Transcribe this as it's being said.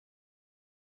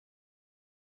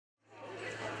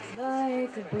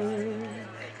like a bird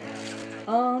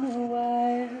on a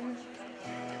wire,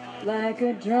 like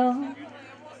a drum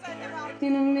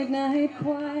in a midnight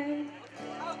choir.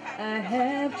 I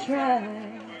have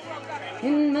tried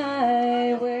in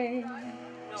my way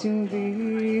to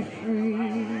be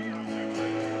free,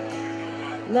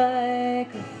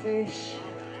 like a fish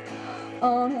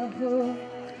on a hook,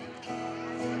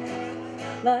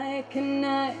 like a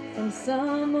knife from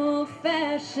some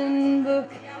old-fashioned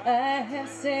book. I have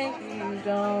saved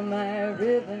all my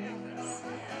ribbons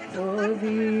for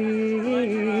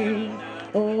thee.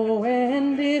 Oh,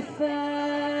 and if I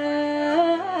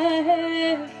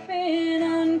have been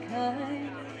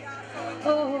unkind,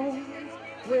 oh,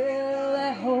 well,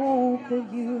 I hope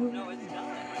that you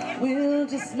will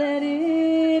just let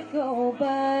it go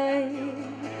by.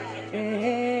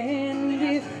 And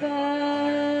if I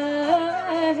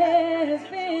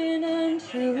have been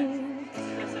untrue,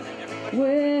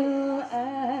 well,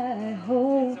 I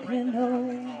hope you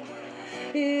know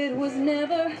it was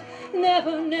never,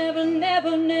 never, never,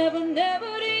 never, never, never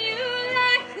to you,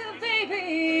 like a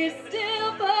baby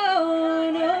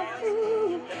stillborn,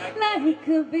 oh, like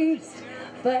a beast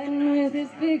fighting with his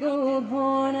big old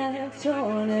horn. I have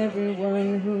torn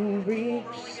everyone who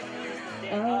reached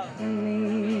out for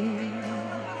me,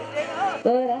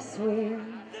 but I swear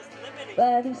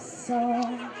by this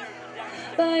song,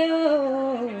 by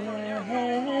all I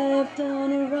have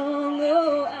done wrong,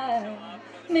 oh, I'll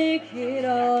make it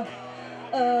all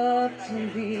up to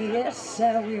thee. Yes,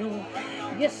 I will.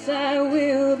 Yes, I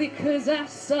will, because I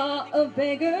saw a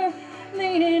beggar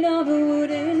leaning on a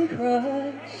wooden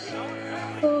crutch.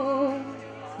 Oh,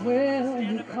 well,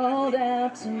 he called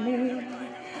out to me,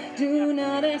 do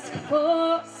not ask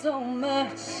for so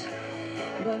much.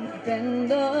 But then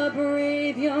the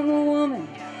brave young woman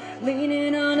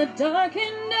leaning on a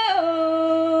darkened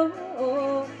door,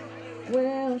 oh,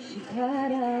 well, she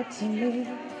cried out to me,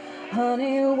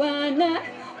 honey, why not,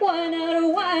 why not,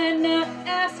 why not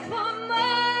ask for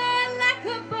more? Like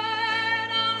a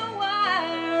bird on a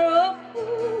wire,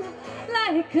 oh,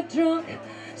 like a drunk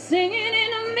singing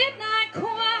in a midnight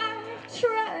choir. I've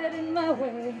tried in my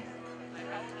way,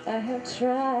 I have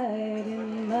tried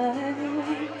in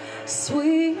my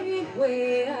sweet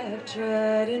way, I have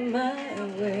tried in my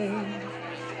way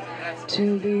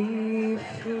to be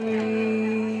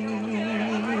free.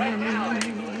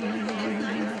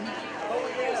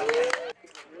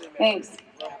 Thanks.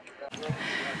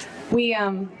 We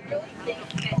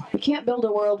can't build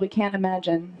a world we can't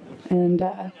imagine, and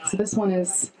so this one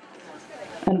is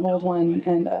an old one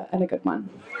and a good one.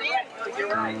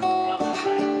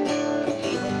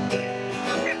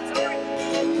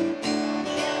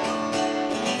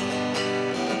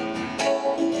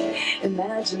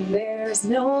 Imagine there's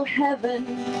no heaven.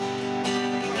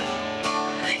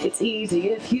 It's easy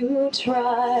if you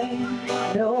try.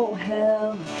 No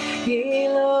hell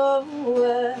below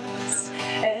us,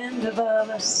 and above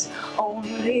us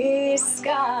only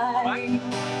sky.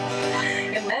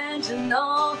 Imagine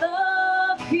all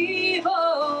the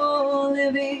people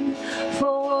living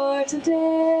for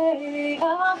today.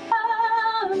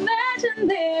 Imagine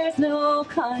there's no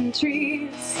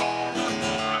countries.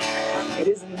 It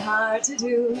isn't hard to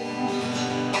do.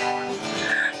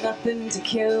 Nothing to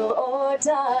kill or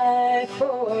die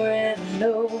for, and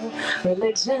no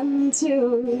religion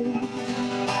too.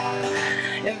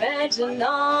 Imagine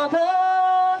all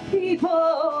the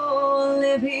people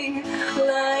living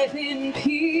life in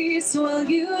peace. Well,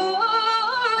 you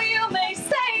may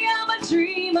say I'm a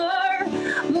dreamer,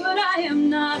 but I am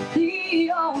not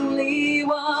the only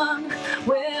one.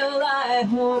 Well, I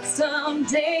hope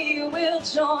someday you will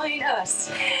join us,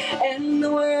 and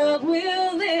the world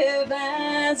will live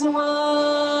as one,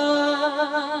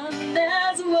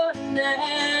 as one,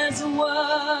 as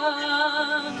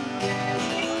one.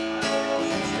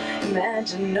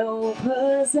 Imagine no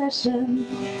possessions.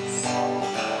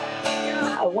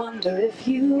 I wonder if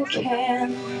you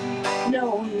can.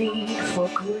 No need for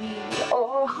greed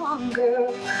or hunger.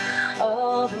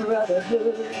 A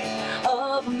brotherhood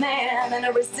of man and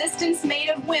a resistance made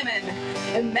of women.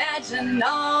 Imagine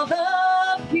all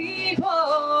the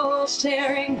people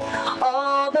sharing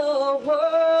all the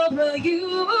world. Well,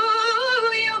 you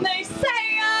may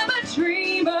say I'm a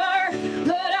dreamer,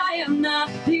 but I am not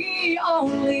the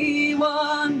only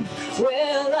one.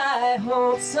 Well, I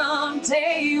hope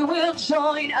someday you will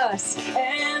join us,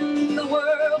 and the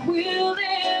world will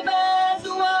live as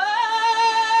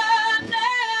one,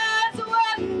 as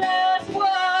one, as one.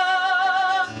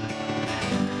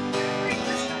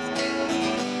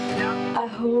 I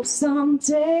hope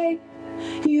someday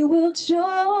you will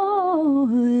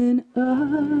join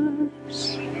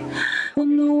us,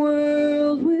 and the world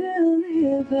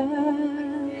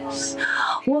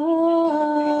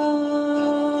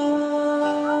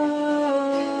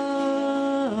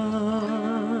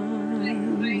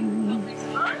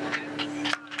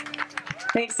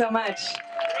Thanks so much.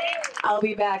 I'll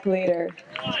be back later.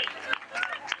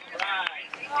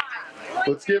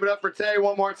 Let's give it up for Tay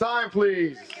one more time,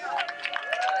 please.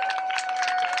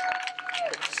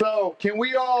 So, can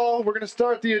we all, we're going to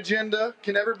start the agenda.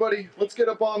 Can everybody, let's get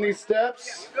up on these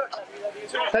steps.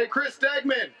 Hey, Chris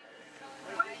Stegman.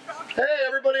 Hey,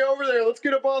 everybody over there, let's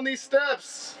get up on these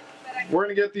steps. We're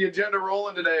going to get the agenda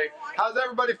rolling today. How's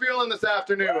everybody feeling this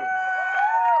afternoon?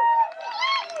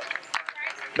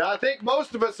 Now, I think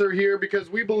most of us are here because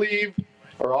we believe,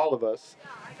 or all of us,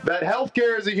 that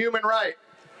healthcare is a human right.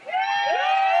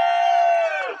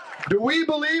 Do we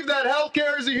believe that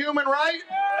healthcare is a human right?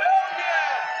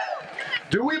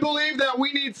 Do we believe that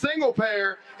we need single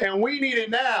payer and we need it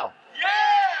now?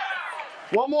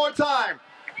 One more time.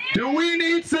 Do we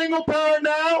need single payer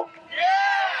now?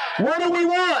 What do we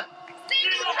want?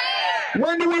 Single payer.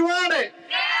 When do we want it?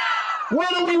 Now. What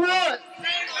do we want?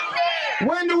 Single payer.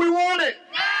 When do we want it?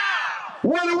 Now.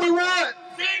 What do we want?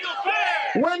 Single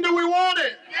payer. When do we want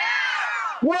it?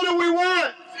 Now. What do we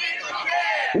want? Single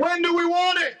payer. When do we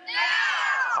want it?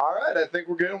 Now. All right, I think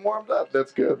we're getting warmed up.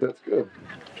 That's good, that's good.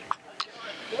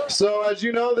 So, as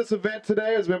you know, this event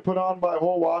today has been put on by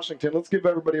Whole Washington. Let's give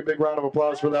everybody a big round of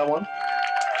applause for that one.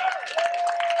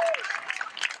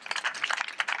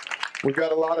 We've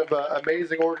got a lot of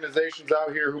amazing organizations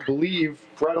out here who believe,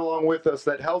 right along with us,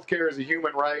 that healthcare is a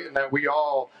human right and that we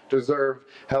all deserve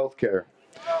healthcare.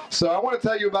 So I want to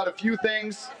tell you about a few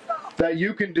things that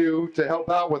you can do to help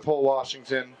out with Whole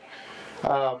Washington.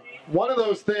 One of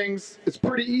those things is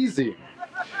pretty easy.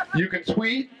 You can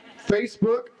tweet,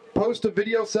 Facebook, post a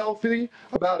video selfie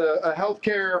about a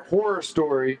healthcare horror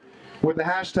story with the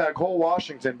hashtag Whole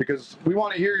Washington, because we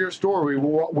want to hear your story. We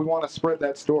want to spread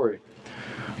that story.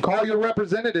 Call your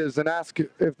representatives and ask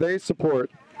if they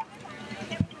support.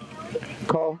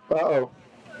 Call. Uh-oh.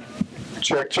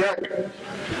 Check, check.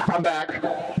 I'm back.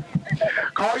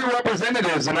 Call your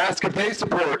representatives and ask if they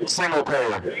support single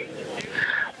payer.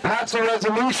 Pass a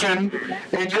resolution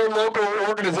in your local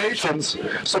organizations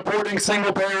supporting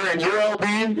single payer in your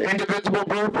LB, indivisible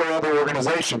group, or other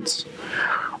organizations.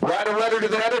 Write a letter to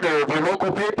the editor of your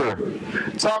local paper.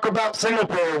 Talk about single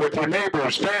payer with your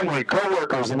neighbors, family,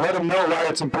 coworkers, and let them know why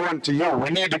it's important to you. We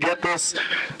need to get this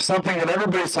something that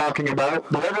everybody's talking about,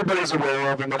 that everybody's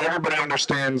aware of, and that everybody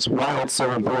understands why it's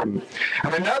so important.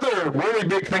 And another really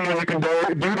big thing that you can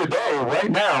do today, right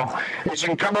now, is you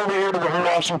can come over here to the Whole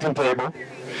Washington table.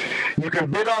 You can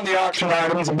bid on the auction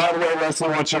items, and by the way, Leslie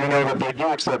wants you to know that they do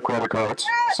accept credit cards,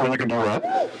 so you can do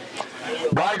that.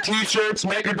 Buy t-shirts,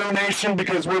 make a donation,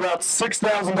 because we're about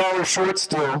 $6,000 short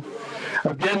still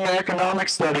of getting the economic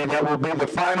study that will be the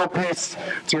final piece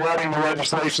to writing the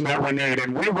legislation that we need.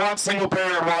 And we want single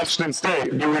payer in Washington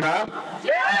State, do we not?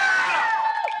 Yeah!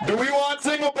 Do we want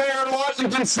single payer in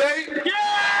Washington State? Yeah!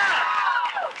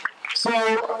 So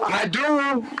I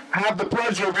do have the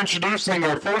pleasure of introducing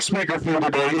our first speaker for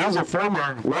today. He's a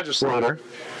former legislator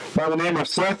by the name of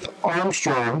Seth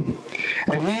Armstrong,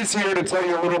 and he's here to tell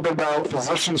you a little bit about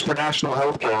Physicians for National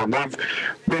Healthcare. And they've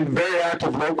been very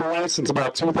active locally since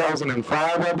about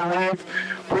 2005, I believe,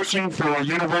 pushing for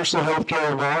universal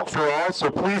healthcare for all.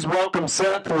 So please welcome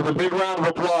Seth with a big round of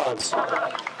applause.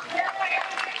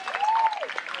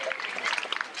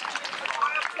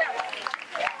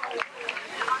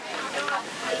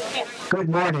 Good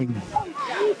morning.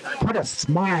 Put a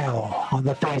smile on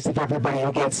the face of everybody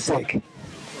who gets sick.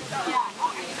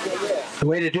 The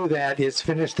way to do that is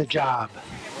finish the job.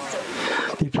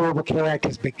 The Affordable Care Act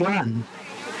has begun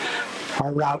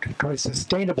our route towards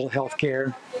sustainable health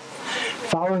care,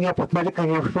 following up with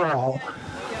Medicare for All,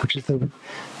 which is the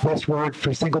best word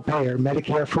for single payer,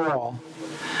 Medicare for All.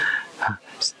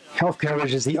 Health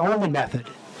coverage is the only method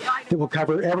that will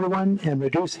cover everyone and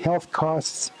reduce health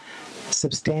costs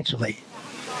substantially.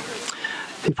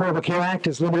 The Affordable Care Act,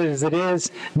 as limited as it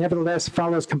is, nevertheless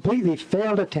follows completely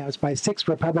failed attempts by 6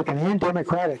 Republican and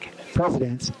Democratic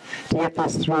presidents to get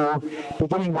this through,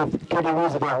 beginning with Teddy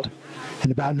Roosevelt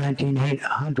in about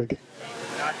 1900.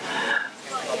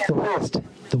 The WHIST,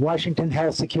 the Washington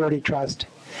Health Security Trust,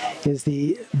 is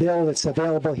the bill that's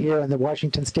available here in the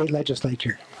Washington State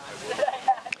Legislature.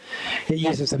 It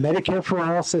uses a Medicare for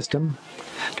All system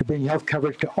to bring health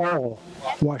coverage to all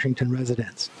Washington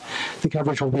residents. The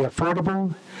coverage will be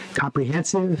affordable,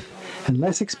 comprehensive, and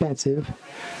less expensive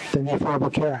than the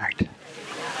Affordable Care Act.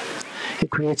 It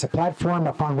creates a platform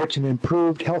upon which an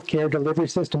improved health care delivery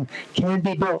system can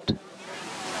be built.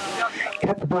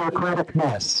 Cut the bureaucratic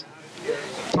mess.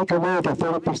 Take away the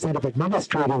 30% of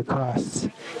administrative costs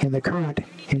in the current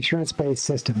insurance-based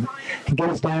system and get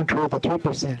us down to the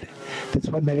 3%. That's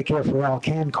what Medicare for All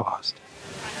can cost.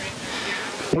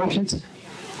 Patients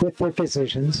with their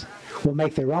physicians will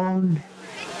make their own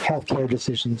healthcare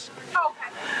decisions.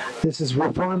 This is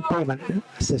reformed payment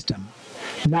system,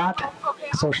 not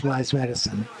socialized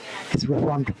medicine. It's a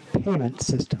reformed payment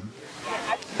system.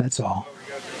 That's all.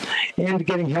 And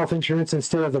getting health insurance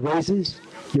instead of the raises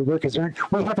your work is earned.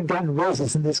 We haven't gotten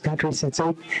raises in this country since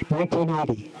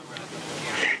 1980.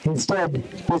 Instead,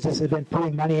 business has been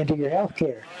putting money into your health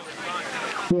care.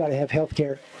 We ought to have health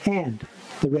care and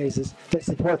the raises that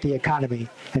support the economy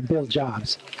and build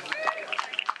jobs.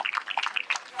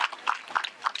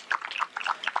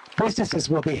 Businesses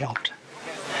will be helped.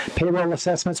 Payroll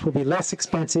assessments will be less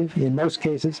expensive in most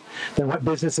cases than what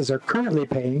businesses are currently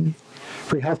paying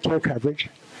for health care coverage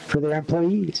for their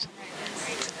employees.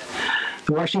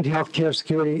 The Washington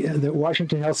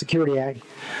Health Security Act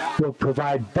will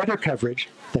provide better coverage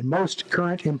than most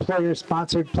current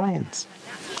employer-sponsored plans.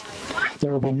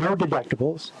 There will be no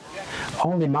deductibles,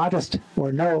 only modest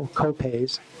or no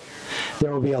co-pays.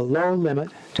 There will be a low limit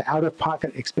to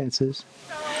out-of-pocket expenses.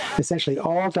 Essentially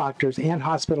all doctors and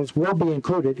hospitals will be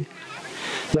included.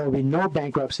 There will be no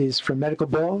bankruptcies for medical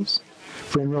bills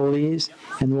for enrollees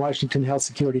in the Washington Health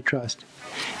Security Trust.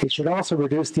 It should also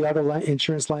reduce the auto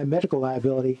insurance medical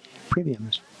liability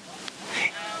premiums.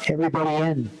 Everybody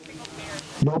in,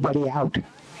 nobody out.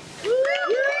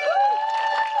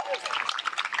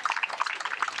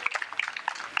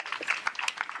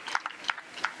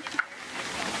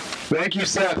 Thank you,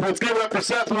 Seth. Let's give it up for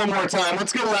Seth one more time.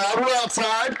 Let's get loud. We're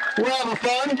outside. We're having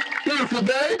fun. Beautiful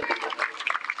day.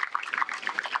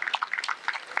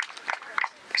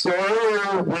 So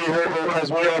earlier, we heard, as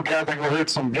we all gathered, we heard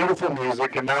some beautiful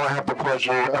music, and now I have the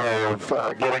pleasure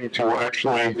of getting to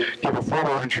actually give a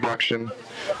formal introduction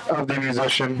of the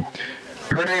musician.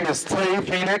 Her name is Tay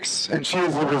Phoenix, and she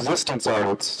is a resistance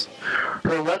artist. Her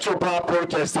electropop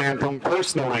protest anthem,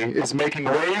 Personally, is making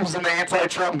waves in the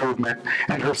anti-Trump movement,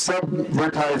 and her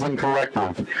subvertising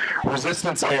collective,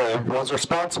 Resistance Air, was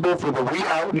responsible for the We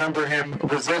Outnumber Him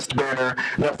Resist banner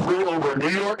that flew over New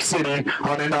York City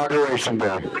on Inauguration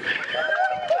Day.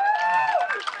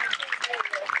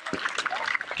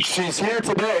 She's here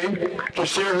today to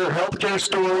share her healthcare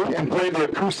story and play the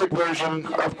acoustic version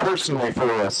of Personally for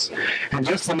us. And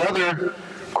just another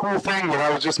cool thing that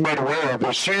I was just made aware of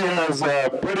is she has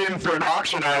put in for an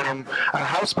auction item, a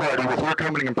house party with her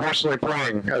coming and personally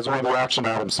playing as one of the auction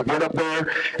items. So get up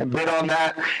there and bid on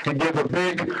that and give a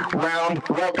big round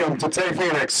welcome to Tay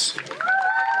Phoenix.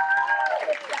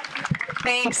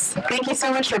 Thanks. Thank you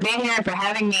so much for being here and for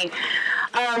having me.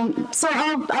 So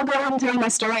I'll go ahead and tell you my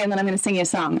story, and then I'm going to sing you a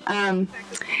song.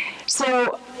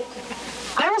 So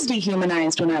I was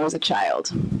dehumanized when I was a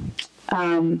child,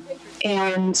 and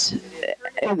in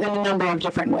a number of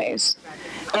different ways.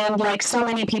 And like so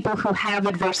many people who have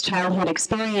adverse childhood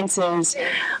experiences,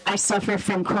 I suffer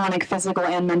from chronic physical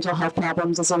and mental health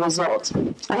problems as a result.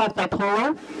 I have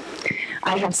bipolar,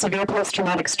 I have severe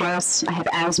post-traumatic stress, I have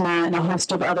asthma, and a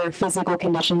host of other physical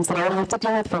conditions that I will have to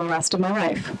deal with for the rest of my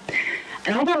life.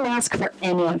 And I didn't ask for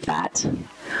any of that.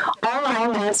 All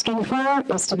I'm asking for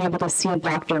is to be able to see a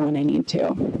doctor when I need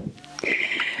to.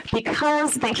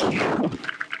 Because, thank you.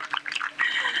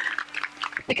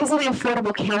 Because of the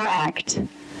Affordable Care Act,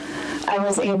 I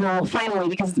was able, finally,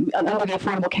 because under the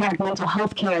Affordable Care Act, mental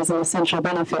health care is an essential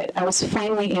benefit, I was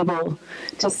finally able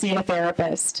to see a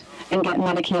therapist and get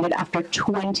medicated after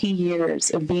 20 years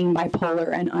of being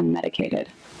bipolar and unmedicated.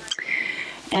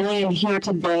 And I am here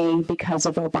today because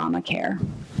of Obamacare.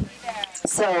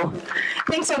 So,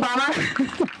 thanks, Obama.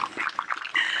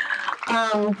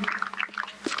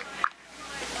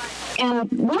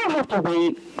 And we don't have to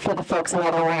wait for the folks in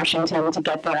Other Washington to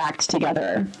get their act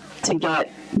together to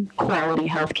get quality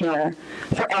health care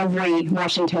for every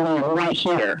Washingtonian right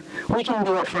here. We can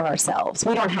do it for ourselves.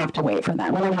 We don't have to wait for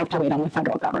them. We don't have to wait on the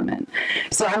federal government.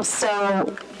 So I'm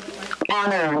so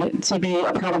honored to be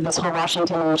a part of this whole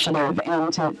Washington initiative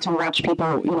and to watch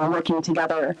people, working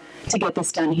together to get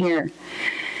this done here.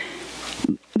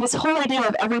 This whole idea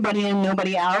of everybody in,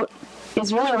 nobody out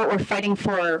is really what we're fighting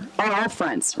for on all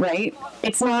fronts, right?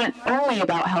 It's not only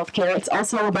about healthcare, it's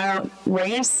also about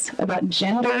race, about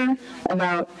gender,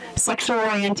 about sexual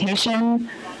orientation.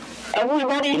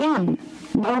 Everybody in,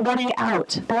 nobody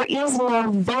out. There is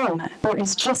no them, there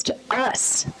is just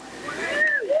us.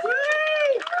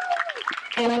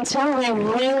 And until we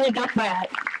really get that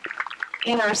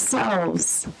in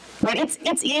ourselves, right?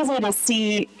 It's easy to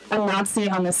see a Nazi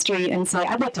on the street and say,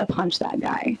 I'd like to punch that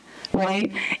guy,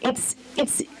 right? It's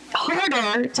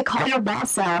harder to call your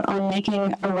boss out on making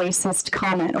a racist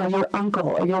comment, or your uncle,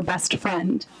 or your best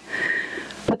friend.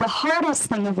 But the hardest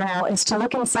thing of all is to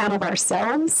look inside of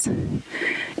ourselves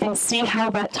and see how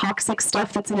that toxic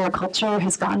stuff that's in our culture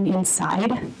has gotten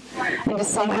inside, and to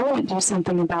say, I want to do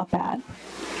something about that.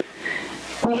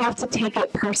 We have to take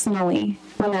it personally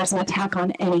when there's an attack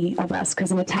on any of us,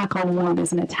 because an attack on one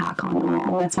is an attack on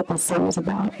all, and that's what this song is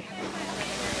about.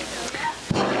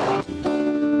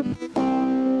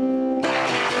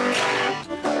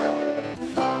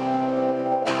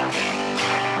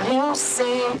 You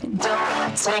say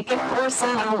don't take it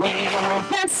personally,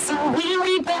 that's a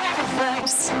really bad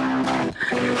advice,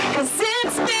 'cause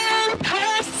it's been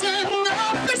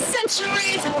personal for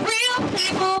centuries and real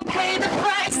people pay the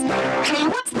price. Hey,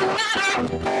 what's the matter?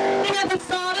 You never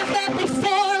thought of that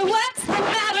before. What's the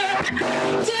matter?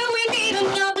 Do we need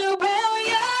another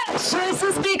warrior?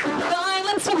 Choices become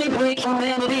violence when we break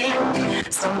humanity,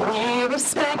 so we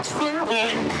respectfully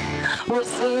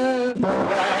reserve the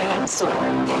right to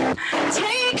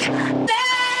take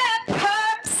that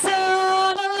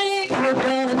personally. We're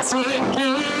gonna take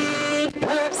it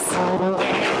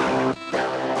personally.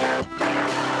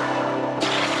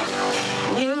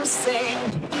 You say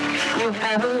you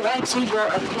have a right to your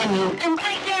opinion, and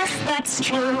I guess that's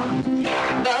true,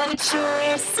 but it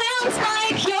sure sounds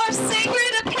like your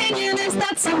sacred opinion is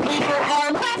that some people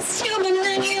are less human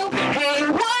than you. Hey,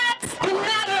 what's the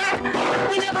matter?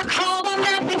 We never called on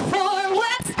that before.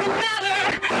 What's the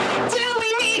matter? Do we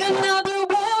need another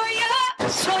warrior?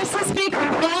 Choices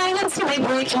become violence when they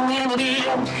break humanity,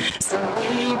 so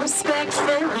we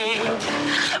respectfully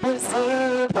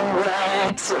reserve the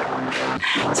right to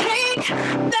take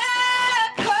that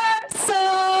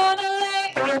personally.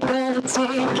 We're gonna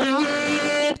take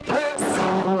it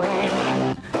personally.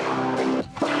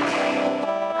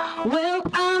 Well,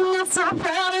 I'm not so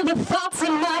proud of the thoughts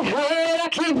in my head. I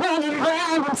keep running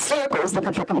round in circles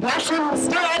looking for compassion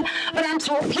instead, but I'm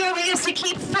too furious to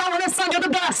keep throwing us under the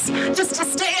bus just to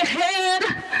stay ahead,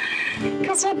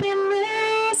 'cause I've been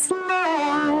misled.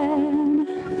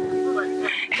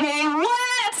 Hey,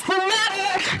 what's the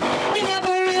matter? We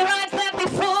never realized that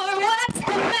before. What's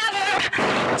the matter?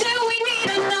 Do we need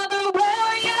another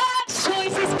warrior?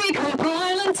 Choices become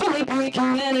violence when we break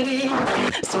humanity,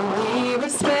 so we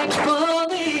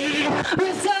respectfully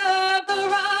reserve the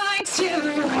right to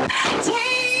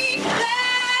take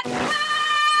that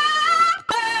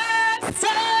personally.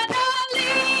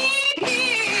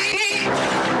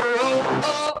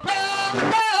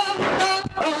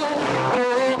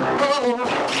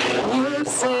 You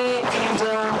say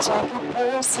don't take it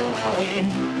personally,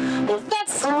 well,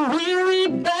 that's some really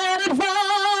bad advice.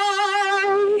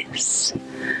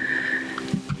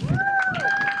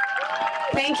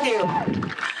 Thank you.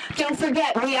 Don't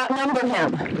forget, we outnumber him.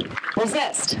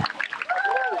 Resist.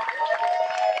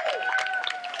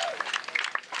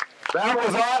 That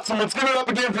was awesome. Let's give it up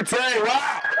again for Tay.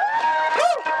 Wow.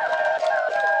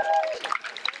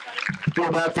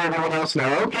 Feel bad for everyone else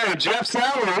now. Okay, Jeff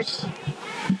Sowers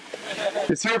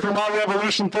is here from Our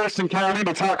Revolution Thurston County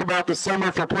to talk about the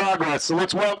Summer for Progress. So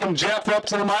let's welcome Jeff up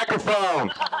to the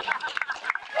microphone.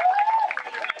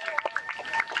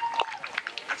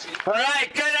 All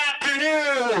right, good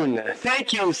afternoon.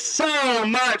 Thank you so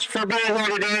much for being here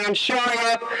today and showing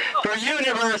up for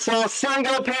universal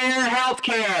single-payer health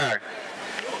care.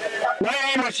 My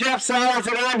name is Jeff Sowers,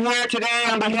 and I'm here today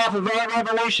on behalf of Our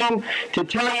Revolution to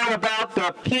tell you about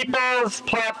the People's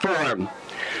Platform.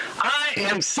 I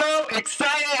am so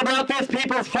excited about this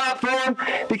People's Platform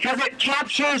because it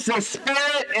captures the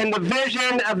spirit and the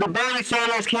vision of the Bernie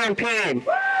Sanders campaign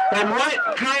and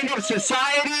what kind of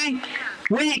society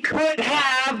we could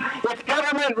have if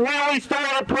government really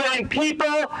started putting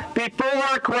people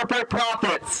before corporate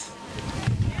profits.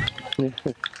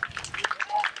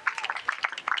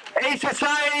 A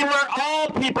society where all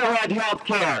people had health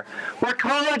care, where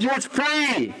college was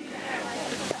free,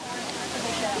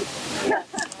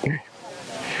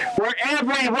 where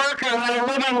every worker had a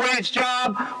living wage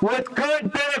job with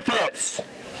good benefits,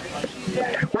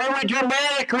 where we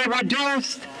dramatically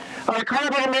reduced our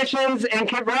carbon emissions and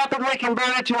can rapidly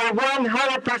convert it to a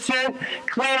 100%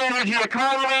 clean energy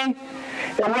economy,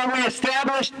 and when we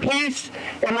established peace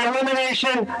and the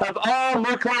elimination of all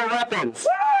nuclear weapons.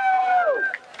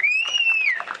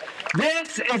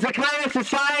 This is the kind of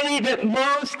society that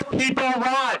most people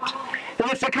want.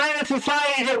 And it's the kind of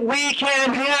society that we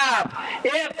can have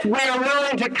if we are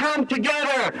willing to come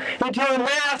together into a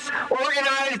mass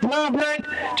organized movement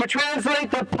to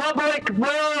translate the public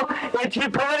will into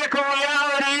political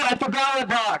reality at the ballot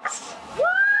box.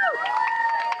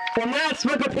 And that's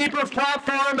what the People's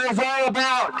Platform is all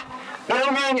about.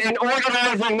 building and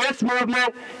organizing this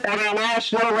movement at a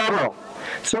national level.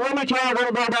 So let me tell you a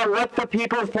little bit about what the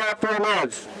People's Platform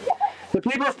is. The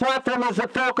People's Platform is the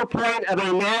focal point of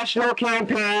a national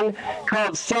campaign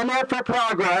called Summer for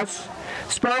Progress,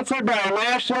 sponsored by a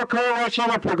national coalition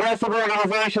of progressive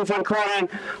organizations including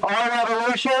Our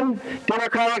Revolution,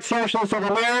 Democratic Socialists of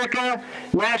America,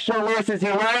 National Nurses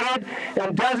United,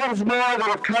 and dozens more that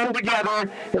have come together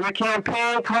in a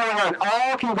campaign calling on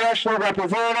all congressional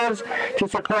representatives to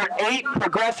support 8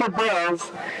 progressive bills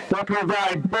that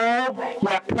provide bold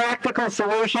yet practical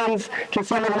solutions to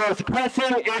some of the most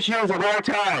pressing issues of our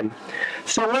time.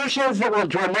 Solutions that will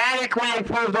dramatically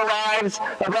improve the lives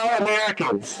of all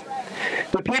Americans.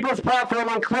 The People's Platform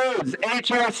includes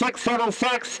H.R.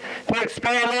 676, the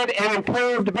Expanded and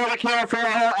Improved Medicare for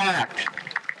All Act,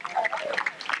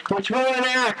 which will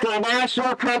enact a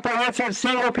national comprehensive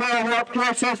single-payer health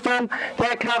care system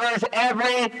that covers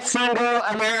every single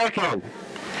American.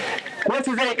 This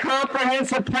is a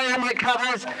comprehensive plan that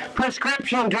covers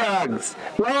prescription drugs,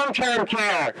 long-term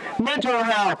care, mental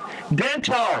health,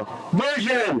 dental,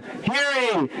 vision,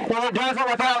 hearing, and it does it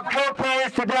without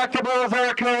co-pays, deductibles,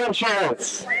 or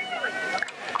co-insurance.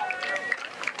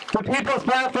 The People's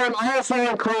Platform also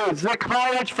includes the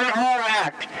College for All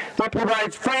Act that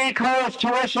provides free college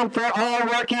tuition for all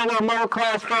working and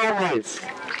middle-class families.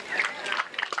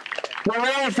 The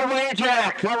Raise the Wage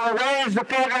Act that will raise the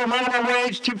federal minimum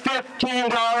wage to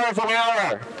 $15 an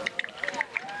hour.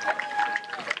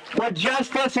 The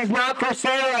Justice is Not for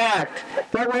Sale Act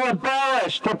that will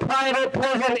abolish the private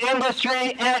prison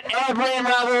industry at every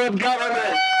level of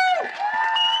government.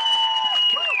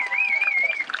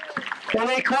 And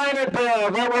a climate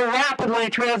bill that will rapidly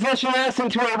transition us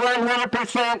into a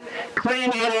 100%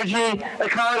 clean energy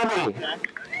economy.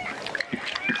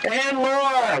 And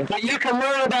more that you can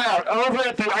learn about over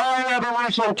at the Our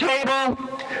Revolution table,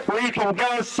 where you can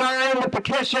go sign the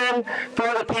petition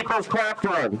for the People's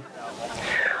Platform.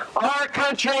 Our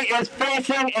country is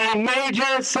facing a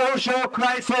major social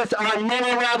crisis on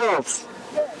many levels.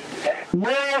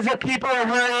 Millions of people are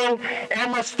hurting,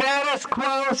 and the status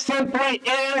quo simply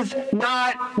is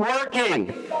not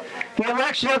working. The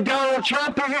election of Donald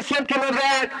Trump is a symptom of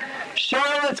that.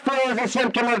 Charlottesville is a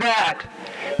symptom of that.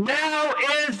 Now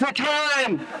is the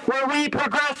time where we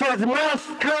progressives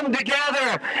must come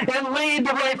together and lead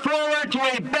the way forward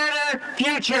to a better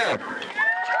future.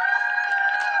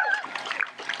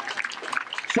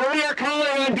 So we are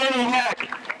calling on Denny Heck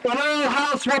and all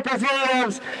House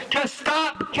representatives to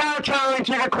stop kowtowing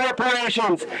to the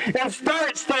corporations and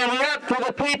start standing up for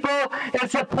the people and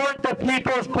support the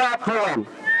People's Platform.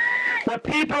 The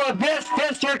people of this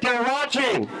district are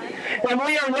watching, and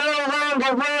we are no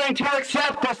longer willing to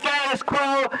accept the status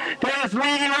quo that is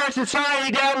leading our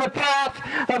society down the path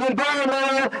of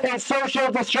environmental and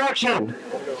social destruction.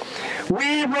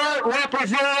 We want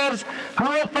representatives who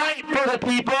will fight for the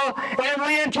people, and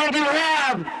we intend to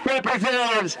have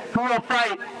representatives who will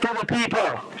fight for the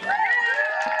people.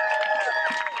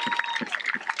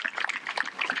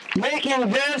 Making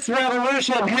this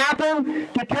revolution happen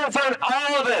depends on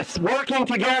all of us working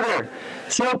together.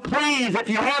 So please, if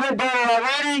you haven't done it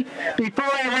already,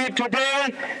 before you leave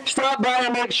today, stop by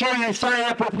and make sure you sign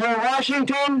up with Her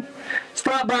Washington.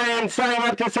 Stop by and sign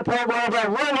up to support one of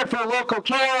our wonderful local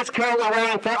candidates currently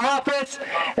running for office.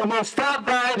 And then stop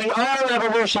by the Our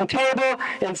Revolution table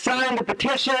and sign the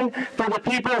petition for the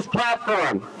People's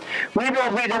Platform. We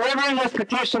will be delivering this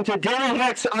petition to Denny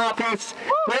Heck's office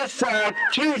this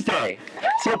Tuesday.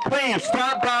 So please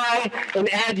stop by and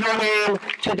add your name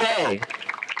today.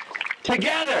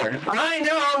 Together, I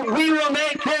know we will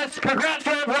make this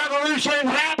progressive revolution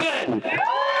happen.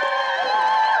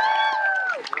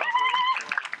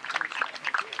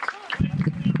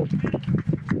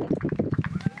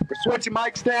 We're switching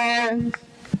mic stands.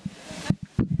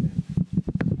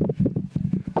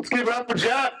 Let's give it up for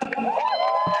Jeff.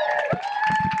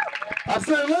 I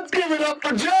said, let's give it up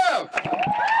for Jeff.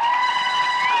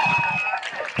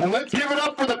 And let's give it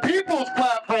up for the People's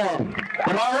Platform.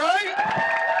 Am I right?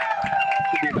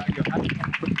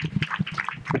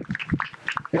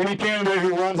 Any candidate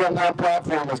who runs on that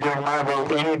platform is getting my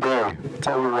vote any day. I'll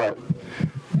tell you what.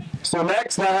 So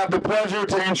next, I have the pleasure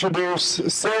to introduce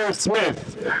Sarah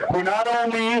Smith, who not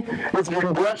only is a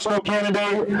congressional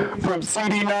candidate from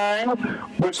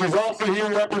CD9, but she's also here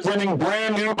representing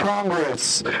brand new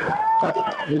Congress.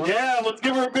 Yeah, let's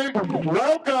give her a big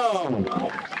welcome.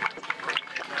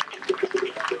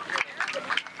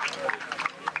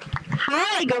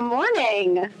 Hi, good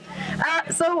morning.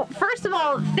 So first of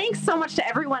all, thanks so much to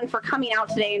everyone for coming out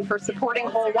today and for supporting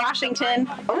Whole Washington.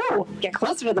 Oh, get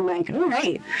closer to the mic. All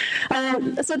right.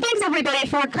 So thanks everybody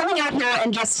for coming out here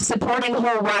and just supporting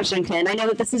Whole Washington. I know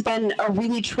that this has been a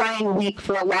really trying week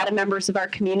for a lot of members of our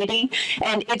community,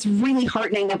 and it's really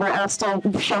heartening that we're all still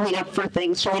showing up for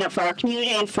things, showing up for our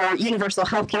community and for universal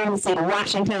health care in the state of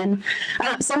Washington.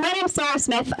 So my name is Sarah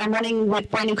Smith. I'm running with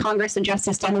Brand New Congress and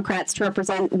Justice Democrats to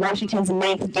represent Washington's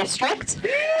 9th District.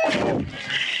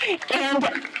 And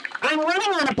I'm running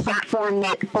on a platform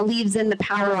that believes in the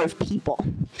power of people.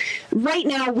 Right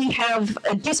now, we have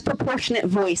a disproportionate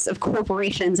voice of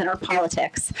corporations in our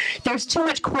politics. There's too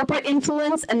much corporate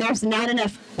influence, and there's not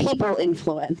enough people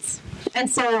influence. And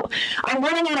so I'm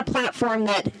running on a platform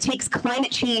that takes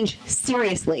climate change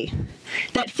seriously,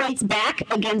 that fights back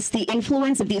against the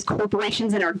influence of these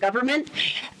corporations in our government,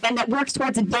 and that works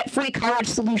towards a debt-free college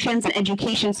solutions and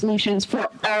education solutions for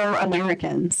all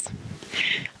Americans.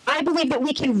 I believe that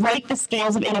we can right the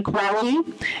scales of inequality,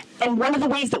 and one of the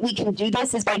ways that we can do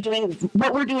this is by doing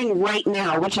what we're doing right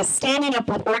now, which is standing up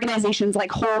with organizations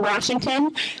like Whole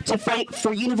Washington to fight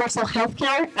for universal health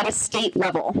care at a state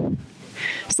level.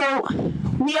 So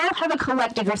we all have a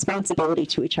collective responsibility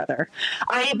to each other.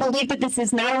 I believe that this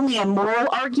is not only a moral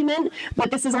argument,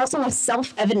 but this is also a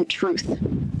self-evident truth.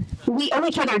 We owe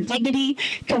each other dignity,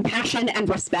 compassion, and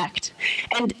respect.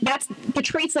 And that's the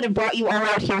traits that have brought you all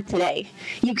out here today.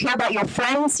 You care about your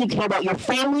friends, you care about your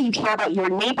family, you care about your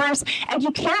neighbors, and you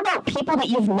care about people that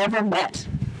you've never met.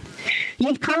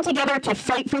 You've come together to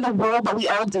fight for the world that we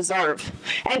all deserve.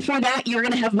 And for that, you're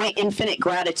going to have my infinite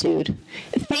gratitude.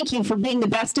 Thank you for being the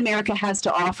best America has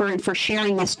to offer and for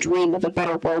sharing this dream of a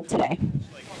better world today.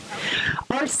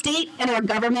 Our state and our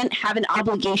government have an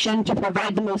obligation to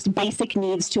provide the most basic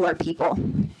needs to our people,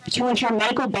 to ensure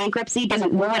medical bankruptcy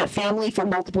doesn't ruin a family for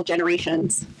multiple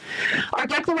generations. Our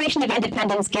Declaration of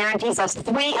Independence guarantees us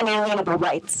 3 inalienable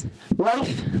rights: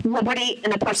 life, liberty,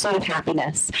 and the pursuit of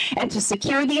happiness. And to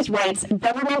secure these rights,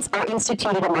 governments are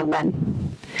instituted among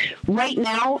them. Right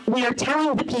now, we are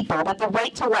telling the people that the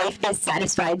right to life is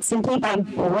satisfied simply by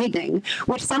breathing,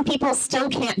 which some people still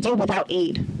can't do without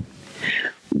aid.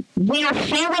 We are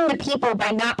failing the people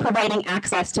by not providing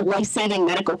access to life-saving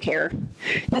medical care.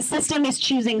 The system is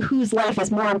choosing whose life is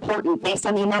more important based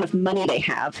on the amount of money they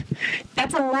have.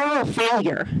 That's a moral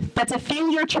failure. That's a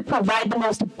failure to provide the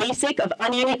most basic of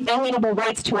unalienable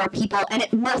rights to our people, and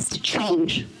it must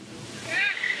change.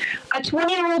 A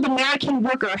 20-year-old American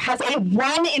worker has a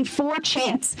 1 in 4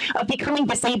 chance of becoming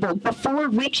disabled before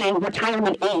reaching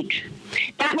retirement age.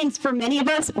 That means for many of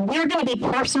us, we're going to be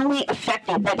personally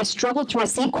affected by the struggle to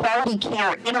receive quality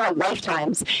care in our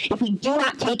lifetimes if we do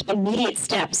not take immediate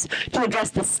steps to address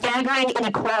the staggering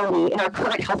inequality in our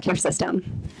current healthcare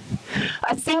system.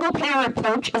 A single-payer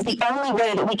approach is the only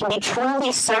way that we can be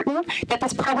truly certain that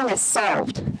this problem is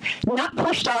solved, not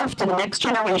pushed off to the next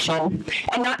generation,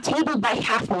 and not tabled by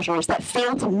half measures that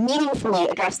fail to meaningfully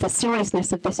address the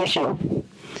seriousness of this issue.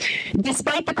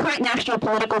 Despite the current national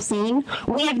political scene,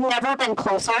 we have never been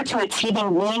closer to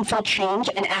achieving meaningful change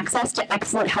and access to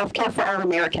excellent health care for our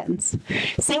Americans.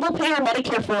 Single-payer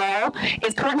Medicare for All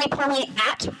is currently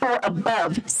at or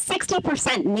above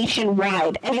 60%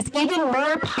 nationwide and is even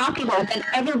more popular than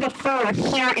ever before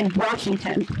here in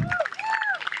Washington.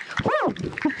 Woo.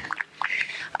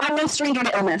 I'm no stranger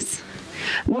to illness.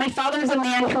 My father's a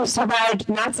man who survived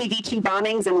Nazi V2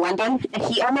 bombings in London, and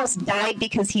he almost died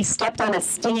because he stepped on a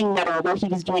stinging nettle while he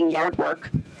was doing yard work.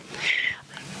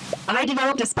 I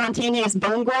developed a spontaneous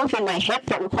bone growth in my hip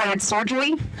that required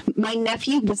surgery. My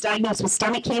nephew was diagnosed with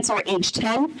stomach cancer at age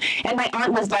 10, and my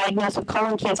aunt was diagnosed with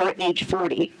colon cancer at age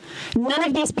 40. None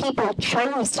of these people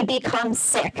chose to become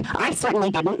sick. I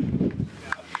certainly didn't.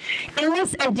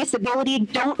 Illness and disability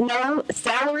don't know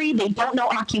salary, they don't know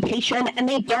occupation, and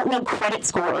they don't know credit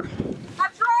score.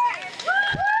 That's right!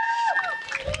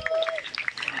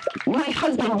 My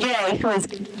husband, Jay, who is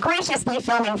graciously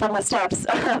filming from the steps,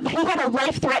 he had a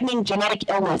life-threatening genetic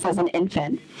illness as an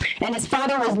infant, and his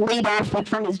father was laid off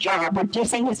from his job,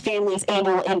 reducing his family's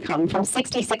annual income from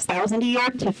 $66,000 a year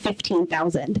to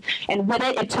 $15,000, and with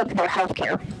it, it took their health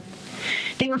care.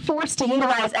 They were forced to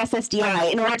utilize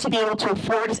SSDI in order to be able to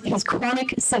afford his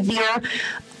chronic, severe,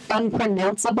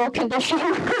 unpronounceable condition.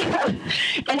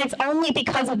 And it's only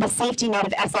because of the safety net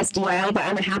of SSDI that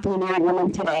I'm a happily married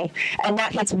woman today. And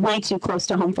that hits way too close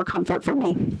to home for comfort for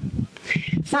me.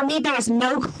 For me, there is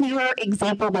no clearer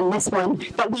example than this one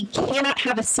that we cannot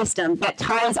have a system that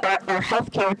ties our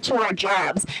health care to our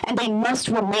jobs, and they must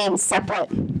remain separate.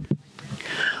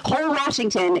 Whole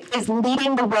Washington is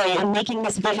leading the way in making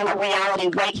this vision a reality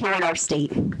right here in our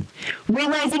state.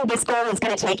 Realizing this goal is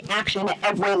going to take action at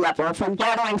every level, from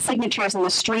gathering signatures in the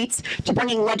streets to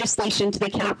bringing legislation to the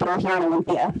Capitol here in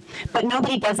Olympia. But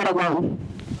nobody does it alone.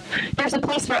 There's a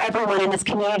place for everyone in this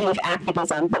community of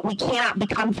activism, but we cannot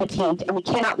become fatigued and we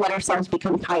cannot let ourselves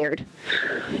become tired.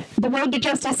 The road to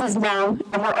justice is long,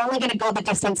 and we're only going to go the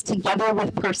distance together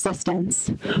with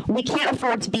persistence. We can't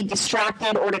afford to be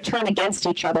distracted or to turn against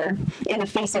each other in the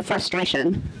face of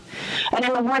frustration. And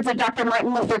in the words of Dr.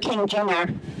 Martin Luther King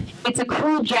Jr., it's a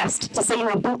cruel jest to say to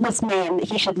a bootless man that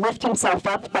he should lift himself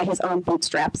up by his own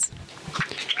bootstraps.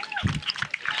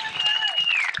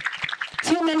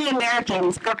 Too many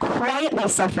Americans are quietly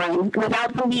suffering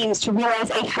without the means to realize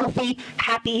a healthy,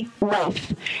 happy life.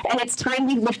 And it's time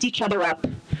we lift each other up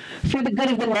for the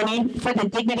good of the many, for the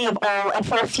dignity of all, and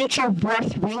for a future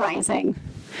worth realizing.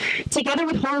 Together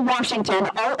with Whole Washington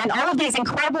and all of these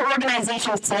incredible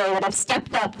organizations today that have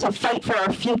stepped up to fight for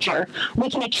our future, we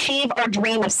can achieve our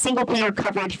dream of single-payer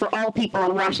coverage for all people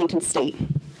in Washington state.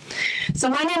 So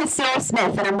my name is Sarah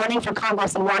Smith, and I'm running for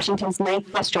Congress in Washington's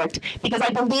 9th District because I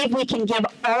believe we can give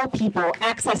all people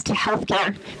access to health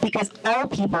care, because all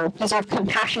people deserve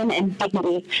compassion and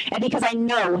dignity, and because I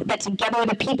know that together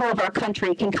the people of our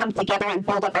country can come together and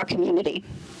build up our community.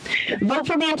 Vote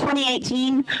for me in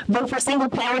 2018, vote for single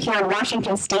payer here in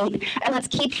Washington state, and let's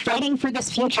keep fighting for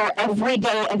this future every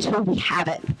day until we have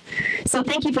it. So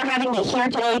thank you for having me here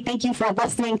today, thank you for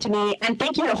listening to me, and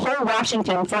thank you to Whole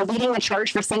Washington for leading the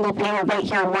charge for single payer right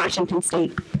here in Washington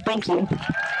state. Thank you.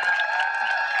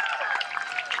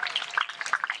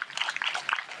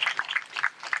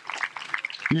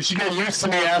 You should get used to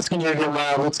me asking you to get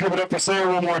loud. Let's give it up for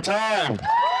Sarah one more time.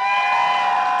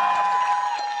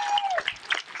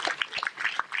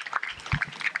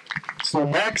 So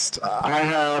next, I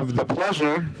have the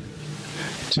pleasure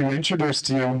to introduce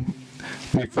to you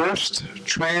the first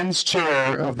trans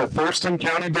chair of the Thurston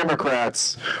County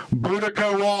Democrats,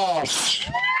 Boudica Walsh.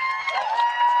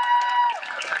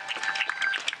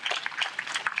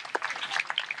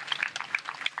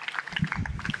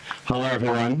 Hello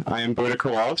everyone, I am Boudica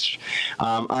Walsh.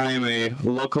 I am a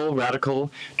local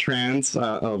radical trans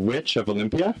witch of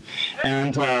Olympia,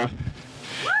 and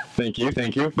thank you.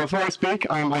 Before I speak,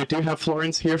 I do have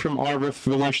Florence here from our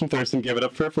Revolution Thurston. Give it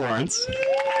up for Florence.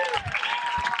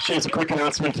 She has a quick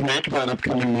announcement to make about an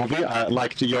upcoming movie. I'd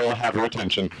like to you'll have her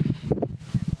attention.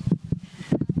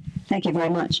 Thank you very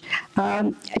much.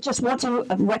 I just want to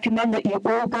recommend that you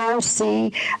all go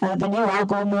see the new Al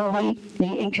Gore movie,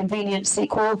 The Inconvenient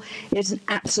Sequel. It's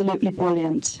absolutely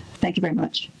brilliant. Thank you very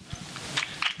much.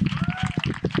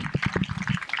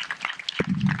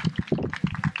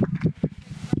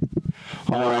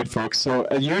 All right, folks. So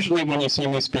usually when you see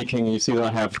me speaking, you see that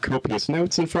I have copious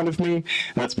notes in front of me.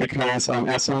 That's because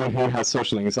as someone who has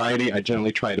social anxiety, I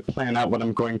generally try to plan out what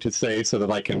I'm going to say so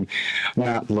that I can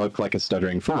not look like a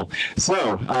stuttering fool.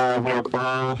 So I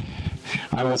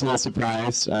was not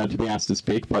surprised to be asked to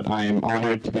speak, but I am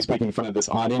honored to be speaking in front of this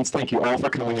audience. Thank you all for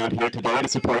coming out here today to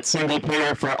support single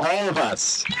payer for all of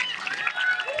us.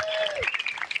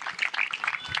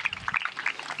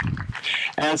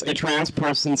 As a trans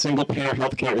person, single-payer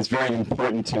healthcare is very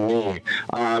important to me.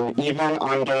 Even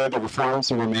under the reforms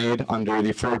that were made under the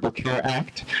Affordable Care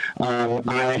Act,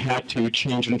 I had to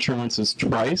change insurances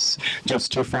twice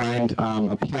just to find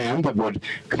a plan that would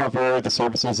cover the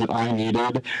services that I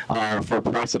needed for a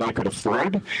price that I could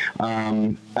afford.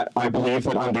 I believe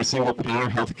that under single-payer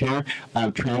healthcare,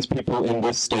 trans people in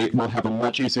this state will have a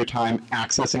much easier time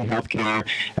accessing healthcare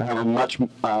and have a much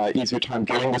easier time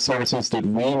getting the services that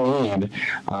we need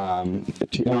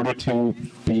in order to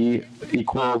be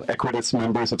equitous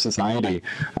members of society.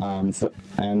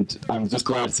 And I'm just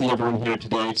glad to see everyone here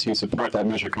today to support that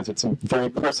measure because it's very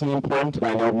personally important, and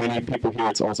I know many people here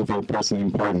it's also very personally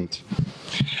important.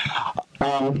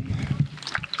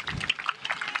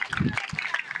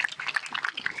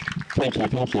 Thank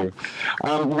you.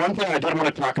 One thing I did want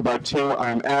to talk about too,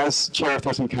 as chair of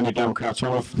Thurston County Democrats,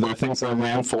 one of the things that I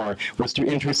ran for was to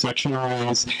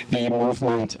intersectionalize the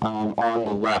movement on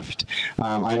the left.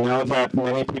 I know that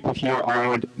many people here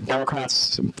are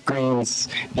Democrats, Greens,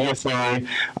 DSA,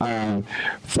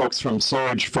 folks from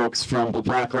Surge, folks from the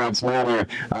Black Lives Matter,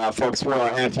 folks who are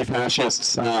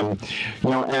anti-fascists, and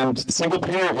single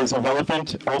payer is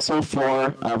relevant also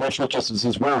for racial justice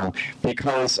as well,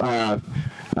 because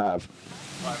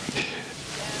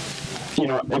you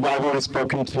know, I've already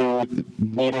spoken to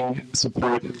needing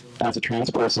support as a trans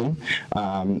person.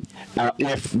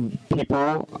 If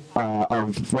people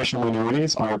of racial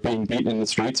minorities are being beaten in the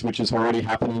streets, which is already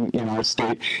happening in our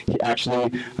state,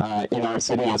 actually in our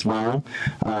city as well,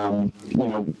 you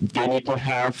know, they need to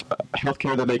have health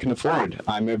care that they can afford.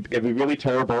 It'd be really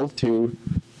terrible to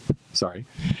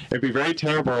it'd be very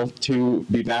terrible to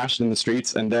be bashed in the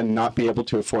streets and then not be able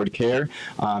to afford care,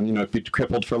 you know, be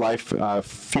crippled for life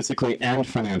physically and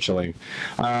financially.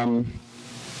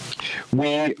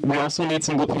 We also need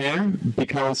single payer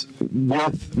because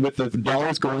with the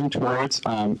dollars going towards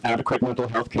adequate mental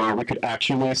health care, we could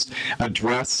actually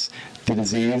address the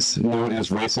disease known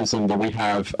as racism that we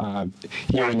have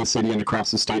here in the city and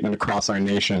across the state and across our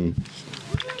nation.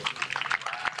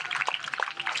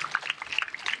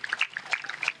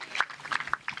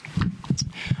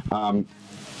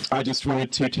 I just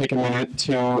wanted to take a minute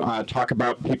to talk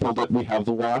about people that we have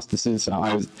lost. This is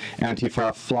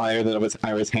Antifa flyer that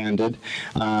I was handed.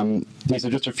 These are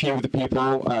just a few of the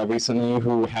people recently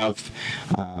who have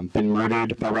been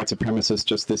murdered by white supremacists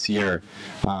just this year.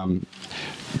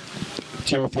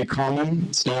 Timothy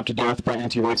Coleman, stabbed to death by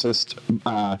anti-black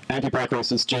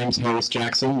racist James Harris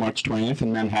Jackson, March 20th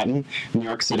in Manhattan, New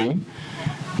York City.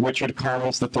 Richard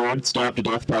Collins III, stabbed to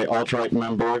death by alt-right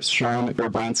member Sean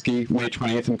Urbanski, May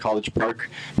 20th in College Park,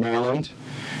 Maryland.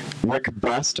 Rick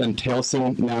Best and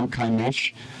Tailsin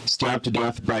Namkai-Mish, stabbed to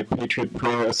death by Patriot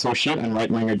Prayer associate and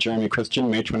right-winger Jeremy Christian,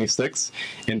 May 26th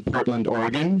in Portland,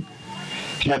 Oregon.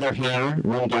 Heather Hare,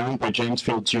 run down by James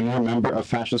Field Jr., member of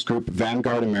fascist group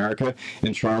Vanguard America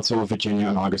in Charlottesville, Virginia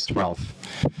on August 12th.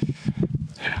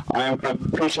 I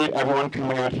appreciate everyone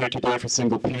coming out here today for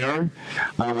single payer.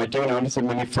 I do notice that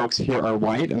many folks here are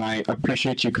white, and I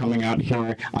appreciate you coming out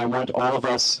here. I want all of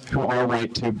us who are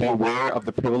white to be aware of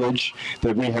the privilege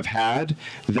that we have had,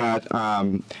 that,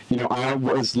 you know, I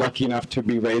was lucky enough to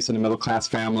be raised in a middle-class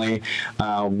family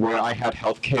where I had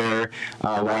health care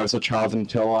when I was a child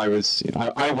until I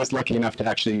was lucky enough to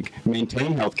actually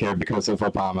maintain health care because of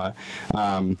Obama.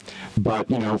 But,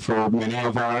 you know, for many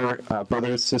of our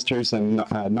brothers, sisters, and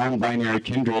non-binary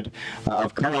kindred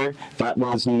of color, that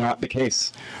was not the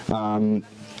case. And,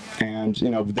 you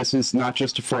know, this is not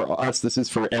just for us, this is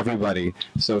for everybody.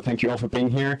 So thank you all for being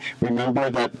here. Remember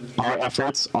that our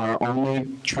efforts are only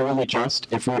truly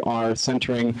just if we are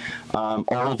centering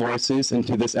all voices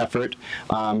into this effort.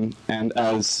 And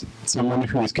as someone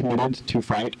who is committed to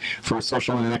fight for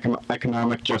social and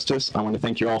economic justice, I want to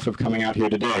thank you all for coming out here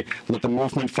today. Let the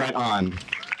movement fight on.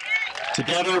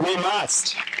 Together we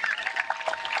must.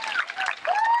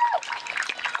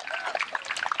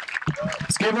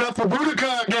 Let's give it up for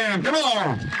Boudica again. Come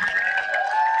on.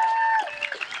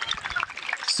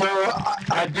 So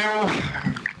I do.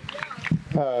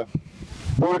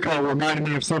 Boudica reminded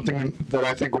me of something that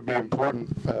I think would be important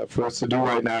for us to do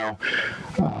right now.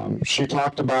 She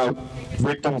talked about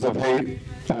victims of hate,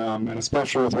 and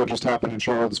especially with what just happened in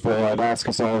Charlottesville. I'd ask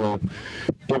us all to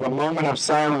give a moment of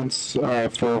silence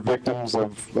for victims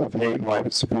of hate and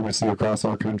white supremacy across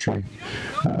our country.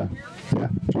 Yeah,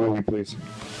 Julie, please.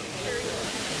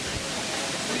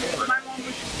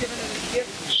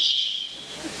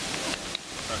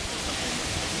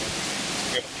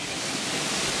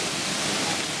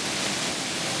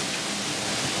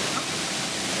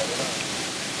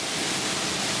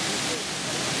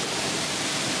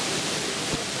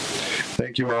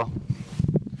 Thank you all.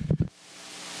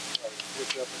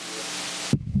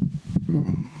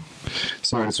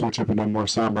 Sorry to switch up into a more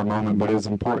somber moment, but it is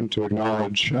important to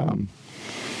acknowledge that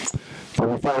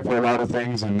we fight for a lot of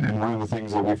things, and one of the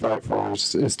things that we fight for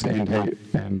is to end hate.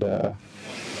 And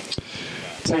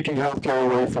taking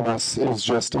healthcare away from us is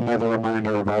just another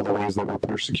reminder of all the ways that we're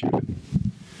persecuted.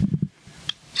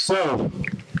 So,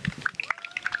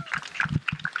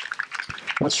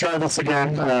 let's try this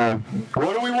again.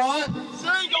 What do we want?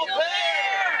 Single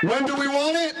payer! When do we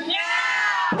want it?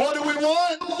 Now! What do we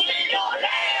want? Single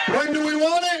payer! When do we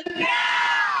want it? Now!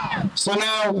 So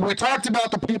now, we talked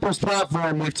about the People's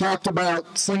Platform, we've talked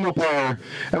about single payer,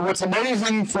 and what's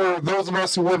amazing for those of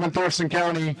us who live in Thurston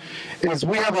County is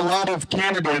we have a lot of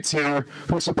candidates here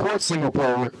who support single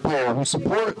payer, who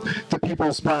support the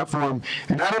People's Platform,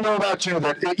 and I don't know about you,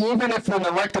 that even if an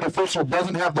elected official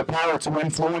doesn't have the power to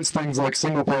influence things like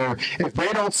single payer, if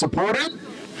they don't support it,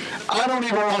 I don't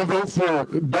even want to vote for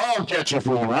dog catcher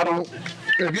for you.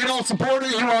 If you don't support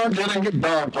it, you aren't getting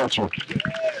dog catcher.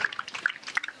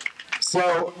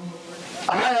 So,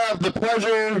 I have the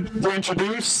pleasure to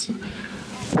introduce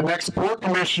the next Port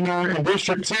Commissioner in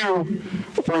District 2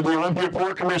 for the Olympia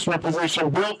Port Commissioner position,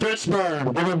 Bill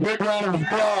Fishburne. Give him a big round of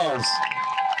applause.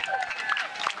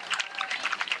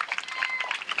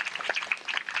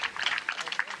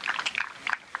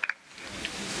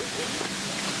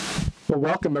 Well,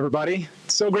 welcome everybody.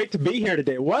 It's so great to be here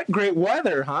today. What great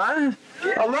weather, huh?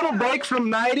 A little break from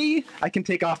 90. I can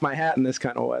take off my hat in this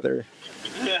kind of weather.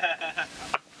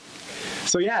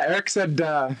 So yeah, Eric said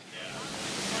I'm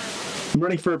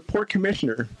running for Port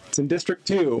Commissioner. It's in District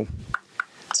 2.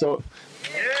 So,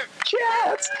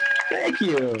 yes, thank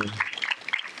you.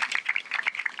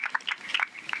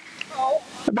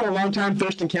 I've been a long-time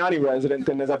Thurston County resident,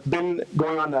 and as I've been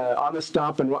going on the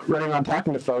stump and running on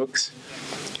talking to folks,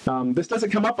 this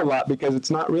doesn't come up a lot because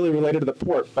it's not really related to the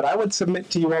port, but I would submit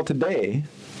to you all today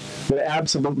that it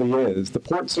absolutely is. The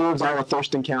port serves all of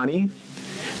Thurston County.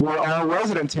 We're all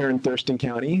residents here in Thurston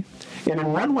County, and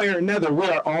in one way or another, we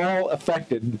are all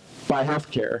affected by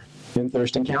healthcare in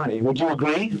Thurston County. Would you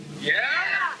agree?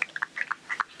 Yeah!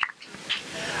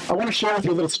 I want to share with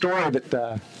you a little story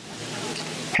that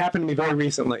happened to me very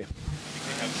recently.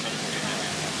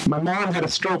 My mom had a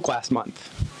stroke last month.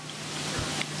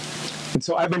 And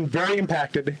so I've been very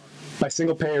impacted by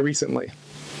single payer recently.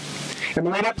 And the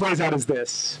way that plays out is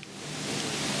this.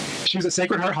 She was at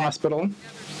Sacred Heart Hospital,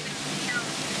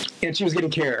 and she was getting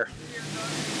care.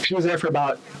 She was there for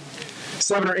about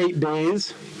 7 or 8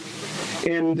 days,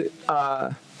 and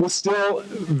was still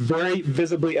very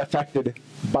visibly affected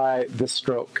by this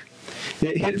stroke.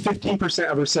 It hit 15%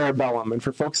 of her cerebellum, and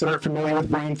for folks that aren't familiar with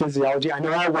brain physiology, I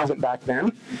know I wasn't back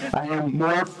then. I am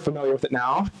more familiar with it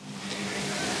now.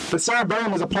 The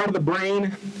cerebellum is a part of the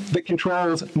brain that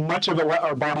controls much of what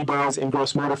our body does in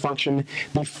gross motor function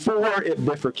before it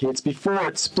bifurcates, before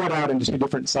it's split out into 2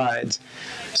 different sides.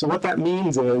 So what that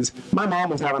means is my mom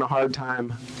was having a hard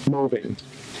time moving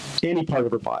any part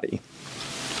of her body.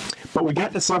 But we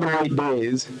got to 7 or 8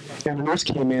 days, and a nurse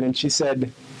came in and she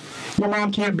said, "Your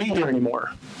mom can't be here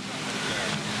anymore."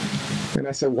 And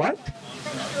I said, "What?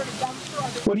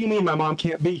 What do you mean my mom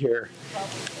can't be here?"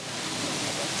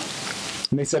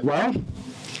 And they said, "Well,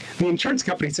 the insurance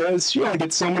company says she only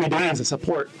gets so many days of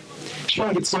support. She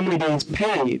only gets so many days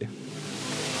paid."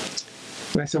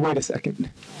 And I said, "Wait a second.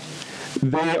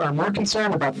 They are more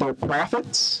concerned about their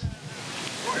profits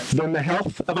than the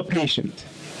health of a patient.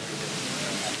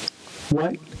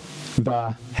 What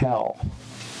the hell?"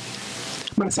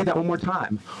 I'm going to say that one more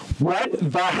time. What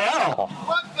the hell?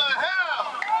 What the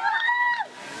hell?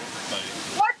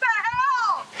 What the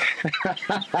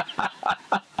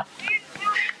hell?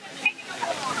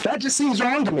 That just seems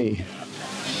wrong to me.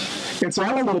 And so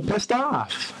I'm a little pissed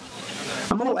off.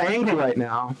 I'm a little angry right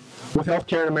now with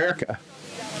healthcare in America.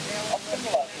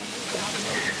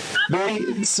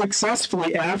 They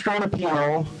successfully, after an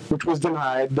appeal, which was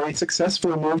denied, they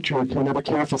successfully moved her to another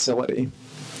care facility.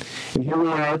 And here we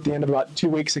are at the end of about 2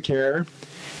 weeks of care,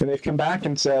 and they've come back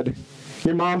and said,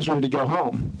 "Your mom's ready to go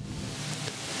home."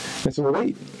 I said, "Well,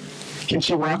 wait, can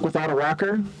she walk without a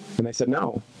walker?" And they said,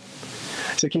 "No."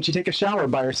 I said, "Can she take a shower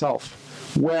by herself?"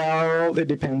 "Well, it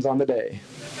depends on the day."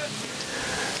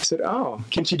 I said, "Oh,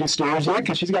 can she do stairs yet?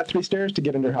 Because she's got 3 stairs to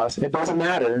get into her house." "It doesn't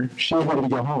matter. She's ready to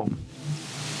go home."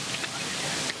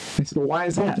 I said, "Well, why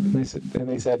is that?" And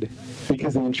they said,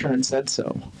 "Because the insurance said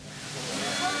so."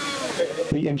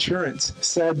 The insurance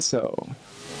said so.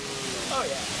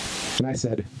 And I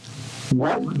said,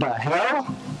 "What the hell?"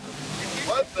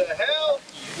 What the hell?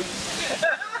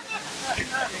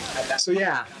 So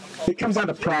yeah, it comes down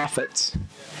to profits.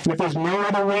 And if there's no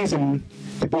other reason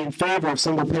to be in favor of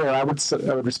single payer, I would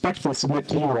respectfully submit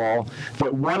to you all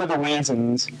that one of the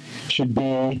reasons should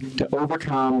be to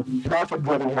overcome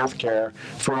profit-driven healthcare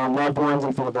for our loved ones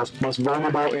and for the most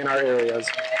vulnerable in our areas.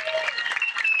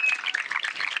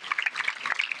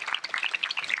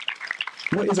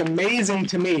 What is amazing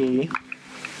to me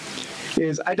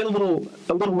is I did a little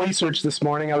research this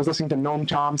morning. I was listening to Noam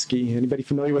Chomsky. Anybody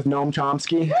familiar with Noam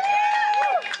Chomsky?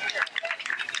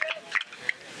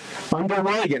 Under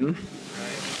Reagan,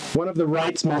 one of the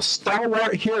right's most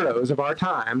stalwart heroes of our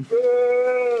time,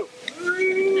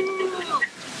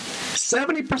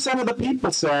 70% of the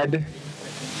people said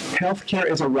healthcare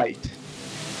is a right.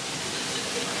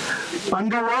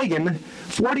 Under Reagan,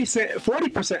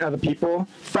 40% of the people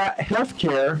thought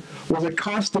healthcare was a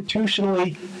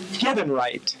constitutionally given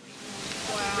right.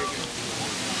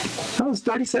 That was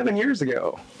 37 years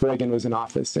ago Reagan was in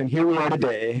office, and here we are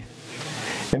today,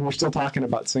 and we're still talking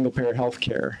about single-payer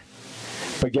healthcare.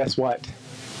 But guess what?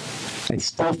 I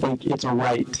still think it's a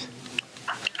right.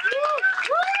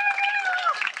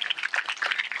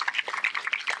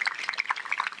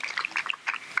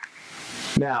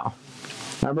 Now,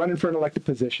 I'm running for an elected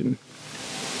position.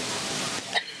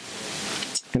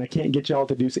 And I can't get y'all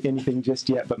to do anything just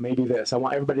yet, but maybe this. I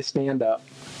want everybody to stand up.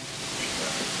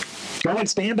 Go ahead,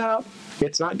 stand up.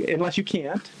 It's not, unless you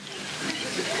can't.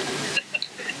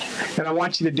 And I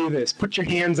want you to do this. Put your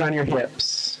hands on your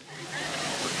hips.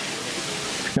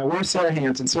 Now, where's Sarah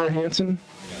Hansen? Sarah Hansen?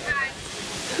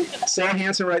 Sarah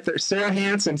Hansen right there. Sarah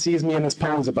Hansen sees me in this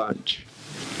pose a bunch.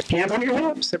 Hands on your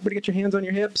hips. Everybody get your hands on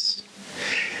your hips.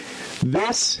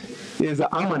 This is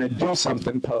a I'm going to do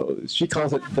something pose. She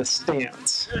calls it the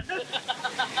stance.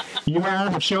 You all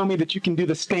have shown me that you can do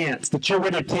the stance, that you're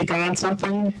ready to take on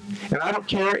something. And I don't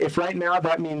care if right now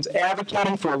that means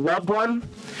advocating for a loved one,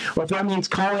 or if that means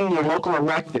calling your local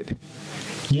elected.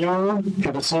 You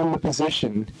have assumed the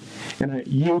position, and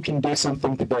you can do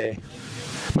something today.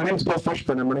 My name is Bill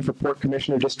Fishburne. I'm running for Port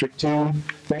Commissioner District 2.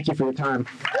 Thank you for your time.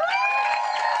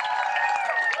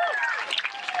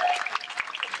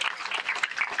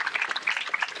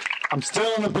 I'm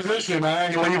still in the position. I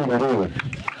ain't leaving it either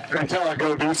until I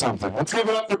go do something. Let's give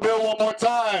it up for Bill one more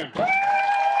time.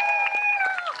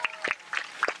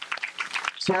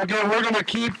 So again, we're going to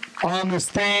keep on this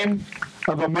theme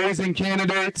of amazing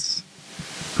candidates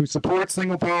who support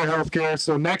single-payer healthcare.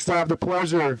 So next I have the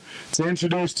pleasure to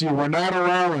introduce to you Renata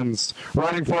Rollins,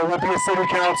 running for Olympia City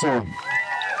Council.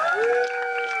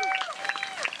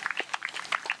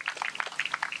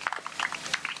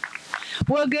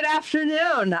 Well, good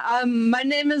afternoon. My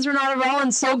name is Renata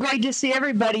Rollins. So great to see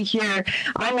everybody here.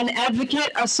 I'm an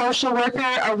advocate, a social worker,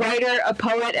 a writer, a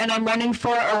poet, and I'm running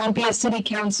for Olympia City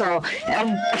Council.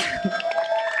 And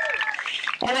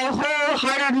I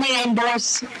wholeheartedly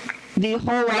endorse the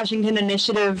whole Washington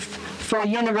initiative for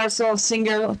universal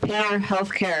single-payer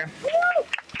health care.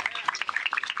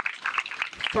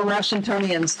 For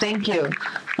Washingtonians, thank you.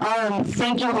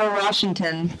 Thank you, whole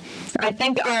Washington. I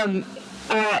think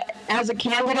as a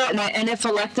candidate, and if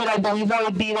elected, I believe I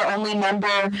would be the only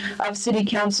member of City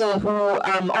Council who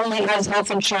only has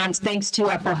health insurance thanks to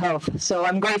Apple Health. So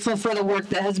I'm grateful for the work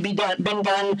that has been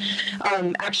done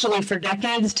actually for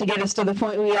decades to get us to the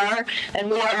point we are, and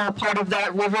we are a part of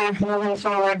that river moving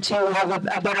forward to have a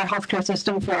better healthcare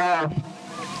system for all.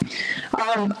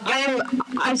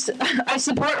 I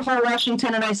support whole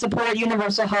Washington, and I support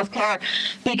universal health care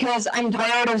because I'm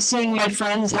tired of seeing my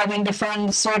friends having to fund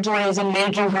surgeries and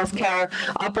major healthcare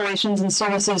operations and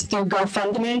services through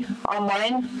GoFundMe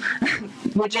online,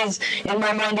 which is, in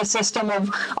my mind, a system of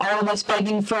all of us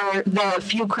begging for the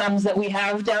few crumbs that we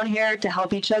have down here to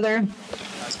help each other.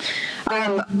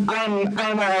 A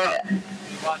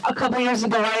couple years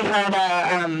ago, I had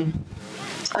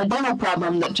a dental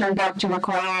problem that turned out to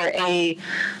require a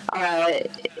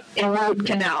root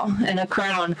canal and a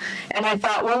crown. And I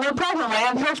thought, well, no problem, I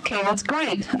have health care, that's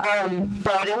great.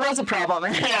 But it was a problem.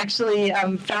 And I actually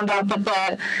found out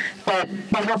that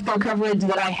the health care coverage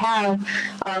that I had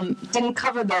didn't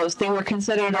cover those. They were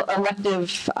considered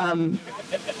elective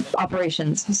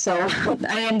operations. So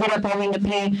I ended up having to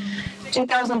pay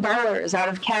 $2,000 out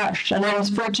of cash. And I was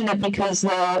fortunate because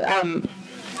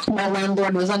my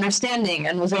landlord was understanding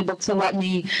and was able to let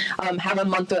me have a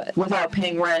month without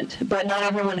paying rent. But not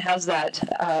everyone has that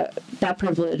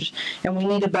privilege, and we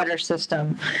need a better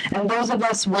system. And those of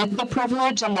us with the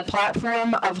privilege and the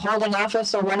platform of holding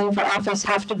office or running for office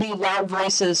have to be loud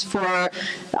voices for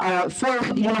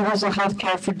universal health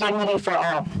care, for dignity for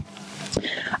all.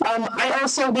 I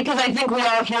also, because I think we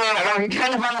all here are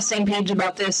kind of on the same page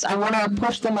about this, I want to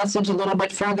push the message a little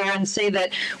bit further and say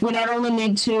that we not only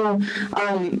need to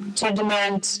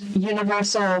demand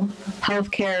universal health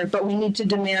care, but we need to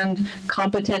demand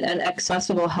competent and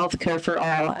accessible health care for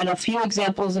all. And a few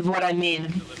examples of what I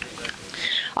mean.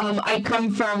 I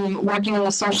come from working in the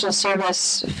social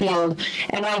service field,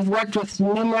 and I've worked with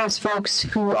numerous folks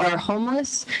who are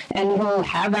homeless and who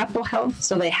have Apple Health,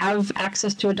 so they have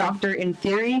access to a doctor in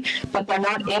theory, but they're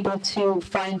not able to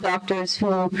find doctors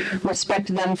who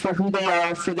respect them for who they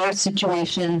are, for their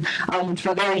situation,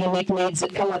 for their unique needs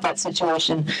that come with that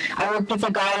situation. I worked with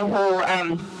a guy who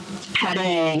had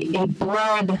a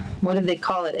blood, what do they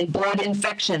call it? A blood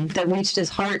infection that reached his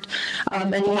heart,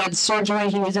 and he had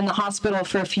surgery. He was in the hospital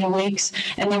for a few weeks,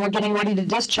 and they were getting ready to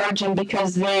discharge him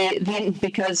because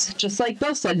because just like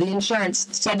Bill said, the insurance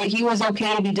said that he was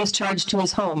okay to be discharged to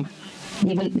his home.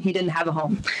 Even he didn't have a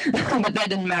home, but that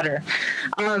didn't matter.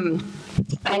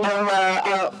 I know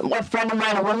a friend of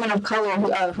mine, a woman of color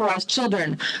who has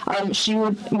children. She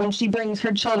would, when she brings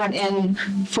her children in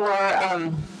for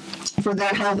their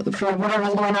health, for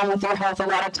whatever's going on with their health, a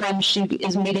lot of times she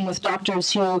is meeting with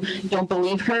doctors who don't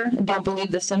believe her, don't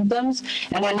believe the symptoms.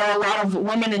 And I know a lot of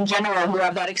women in general who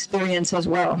have that experience as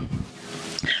well.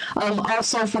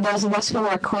 Also, for those of us who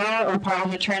are queer or part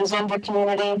of the transgender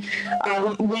community,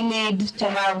 we need to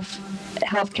have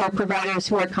healthcare providers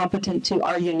who are competent to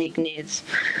our unique needs.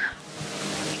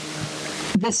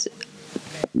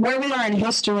 where we are in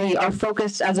history, our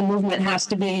focus as a movement has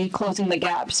to be closing the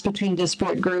gaps between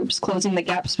disparate groups, closing the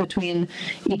gaps between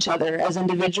each other as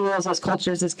individuals, as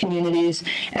cultures, as communities.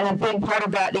 And a big part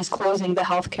of that is closing the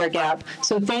healthcare gap.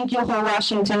 So thank you, Whole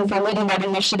Washington, for leading that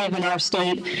initiative in our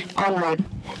state. Onward.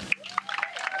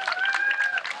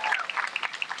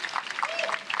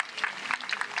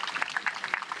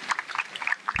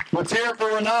 Let's hear it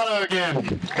for Renata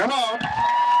again. Come on.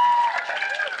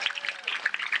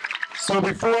 So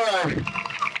before I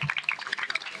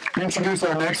introduce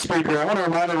our next speaker, I want to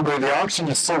remind everybody the auction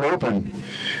is still open.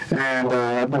 And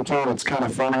I've been told it's kind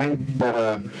of funny,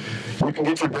 but you can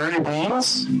get your Bernie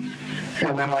beans,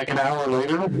 and then like an hour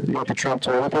later, you get the Trump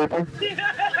toilet paper.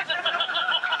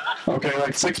 Okay,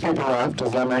 like 6 people left.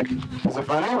 Does that make, is it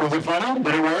funny? Was it funny?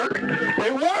 Did it work?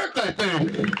 It worked, I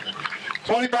think.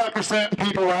 25%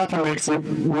 people laughing makes it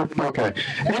work. Okay.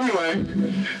 Anyway,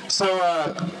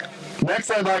 so next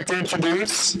I'd like to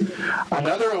introduce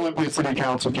another Olympia City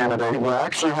Council candidate who I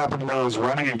actually happen to know is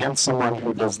running against someone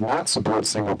who does not support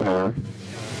single payer.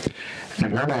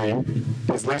 And her name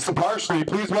is Lisa Parsley.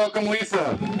 Please welcome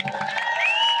Lisa.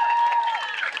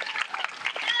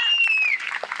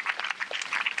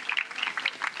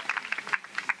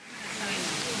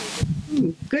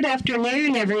 Good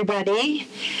afternoon, everybody.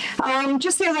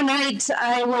 Just the other night,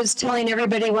 I was telling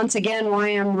everybody once again why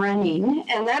I'm running,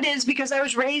 and that is because I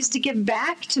was raised to give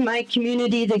back to my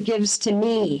community that gives to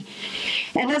me.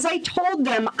 And as I told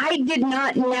them, I did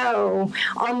not know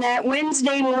on that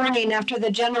Wednesday morning after the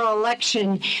general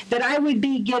election that I would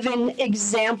be given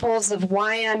examples of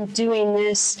why I'm doing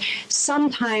this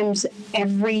sometimes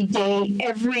every day,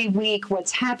 every week,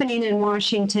 what's happening in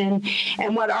Washington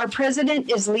and what our president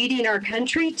is leading our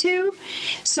country to.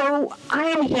 So I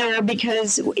am here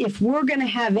because if we're going to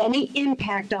have any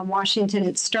impact on Washington,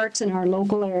 it starts in our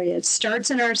local area. It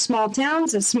starts in our small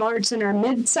towns. It starts in our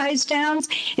mid-sized towns.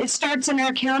 It starts in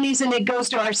our counties, and it goes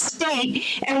to our state.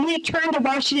 And we turn to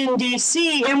Washington,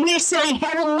 D.C., and we say,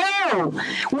 hello,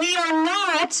 we are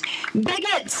not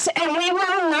bigots, and we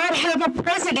will not have a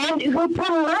president who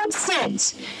promotes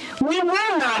it. We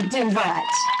will not do that.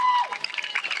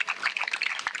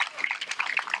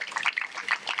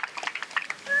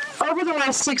 Over the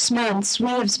last 6 months, we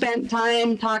have spent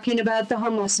time talking about the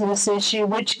homelessness issue,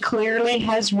 which clearly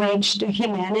has reached a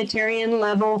humanitarian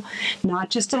level, not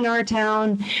just in our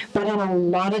town, but in a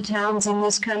lot of towns in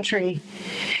this country.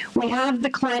 We have the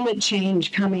climate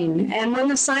change coming, and when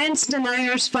the science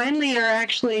deniers finally are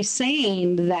actually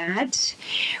saying that,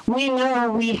 we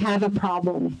know we have a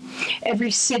problem.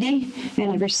 Every city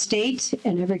and every state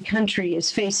and every country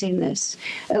is facing this.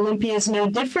 Olympia is no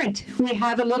different. We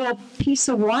have a little piece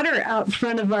of water out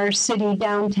front of our city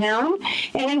downtown,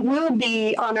 and it will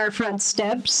be on our front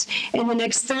steps in the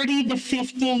next 30 to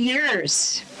 50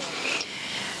 years.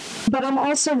 But I'm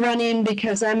also running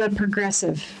because I'm a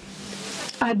progressive.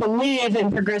 I believe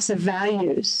in progressive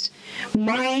values.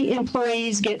 My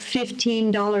employees get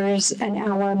 $15 an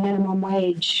hour minimum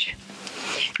wage.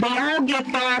 They all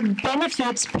get their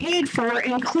benefits paid for,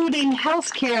 including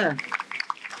health care.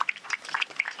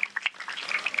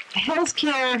 Health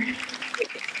care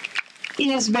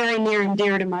is very near and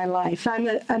dear to my life. I'm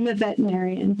a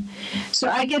veterinarian, so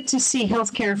I get to see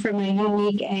healthcare from a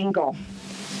unique angle.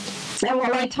 And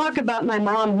while I talk about my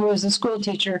mom, who was a school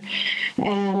teacher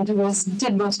and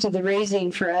did most of the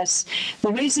raising for us,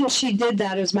 the reason she did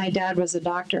that is my dad was a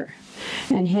doctor,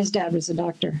 and his dad was a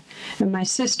doctor, and my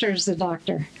sister's a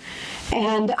doctor.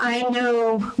 And I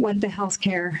know what the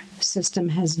healthcare system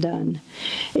has done.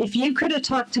 If you could have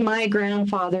talked to my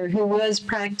grandfather, who was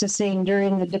practicing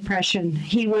during the Depression,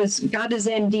 he got his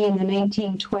MD in the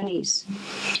 1920s.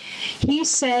 He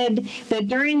said that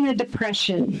during the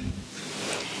Depression,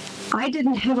 I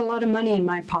didn't have a lot of money in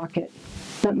my pocket,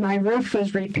 but my roof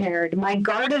was repaired. My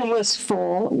garden was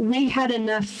full. We had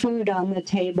enough food on the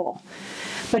table.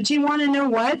 But you want to know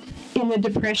what? In the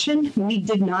Depression, we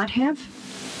did not have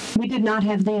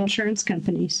the insurance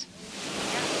companies.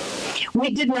 We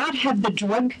did not have the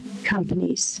drug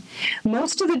companies.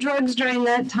 Most of the drugs during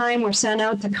that time were sent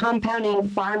out to compounding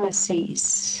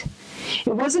pharmacies.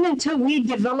 It wasn't until we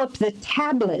developed the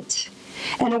tablet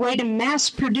and a way to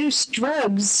mass produce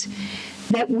drugs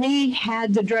that we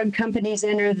had the drug companies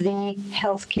enter the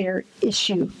healthcare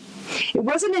issue. It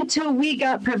wasn't until we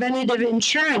got preventative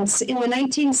insurance in the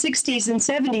 1960s and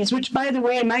 70s, which, by the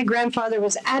way, my grandfather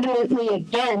was adamantly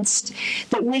against,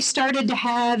 that we started to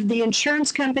have the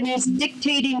insurance companies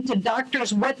dictating to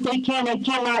doctors what they can and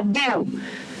cannot do.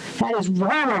 That is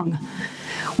wrong.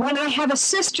 When I have a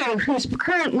sister who's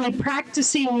currently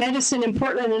practicing medicine in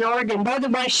Portland and Oregon, by the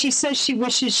way, she says she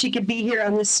wishes she could be here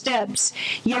on the steps,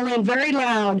 yelling very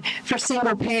loud for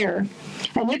single payer.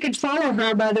 And you can follow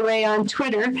her, by the way, on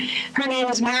Twitter. Her name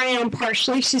is Marianne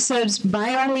Parsley. She says,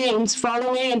 by all means,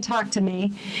 follow me and talk to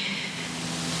me.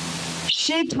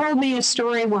 She told me a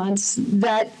story once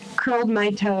that curled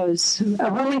my toes.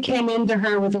 A woman came into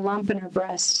her with a lump in her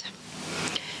breast.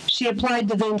 She applied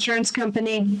to the insurance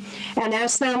company and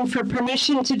asked them for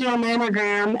permission to do a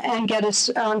mammogram and get a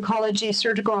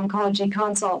surgical oncology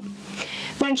consult.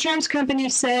 The insurance company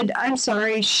said, I'm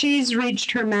sorry, she's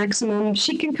reached her maximum.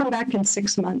 She can come back in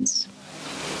 6 months.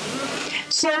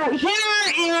 So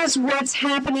here is what's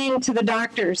happening to the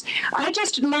doctors. I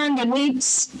just learned a neat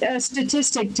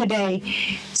statistic today.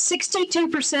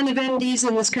 62% of MDs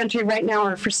in this country right now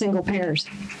are for single payers.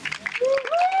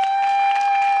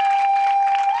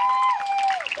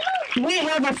 We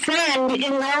have a friend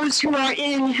in those who are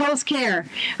in healthcare.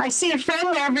 I see a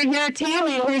friend over here,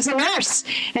 Tammy, who's a nurse,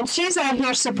 and she's out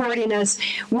here supporting us.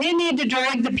 We need to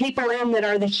drag the people in that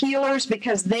are the healers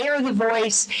because they are the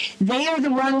voice. They are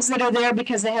the ones that are there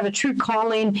because they have a true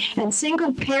calling, and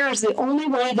single payer is the only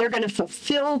way they're going to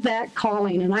fulfill that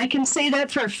calling. And I can say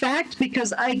that for a fact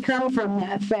because I come from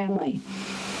that family.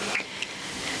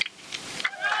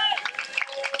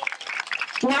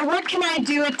 Now, what can I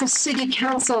do at the city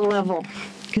council level?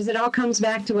 Because it all comes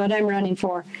back to what I'm running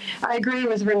for. I agree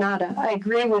with Renata. I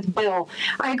agree with Bill.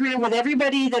 I agree with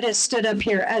everybody that has stood up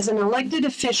here. As an elected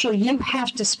official, you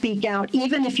have to speak out,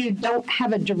 even if you don't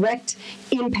have a direct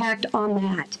impact on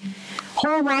that.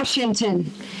 Whole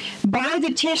Washington, buy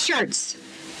the T-shirts.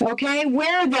 Okay,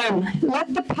 wear them.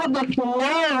 Let the public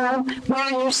know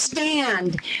where you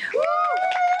stand.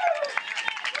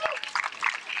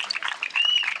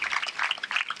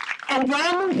 And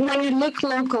then, when you look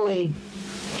locally,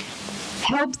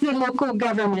 help the local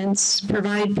governments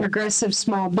provide progressive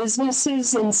small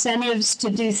businesses, incentives to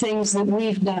do things that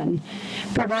we've done,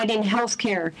 providing health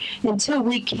care until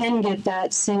we can get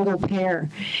that single payer.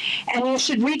 And you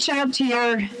should reach out to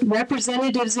your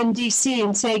representatives in DC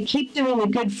and say, keep doing a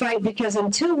good fight, because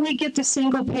until we get the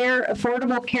single payer,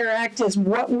 Affordable Care Act is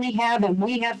what we have, and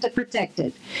we have to protect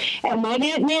it. And maybe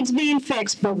it needs being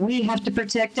fixed, but we have to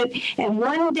protect it. And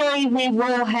one day we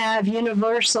will have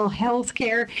universal health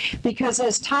care, because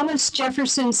as Thomas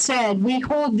Jefferson said, we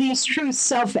hold these truths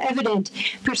self-evident: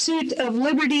 pursuit of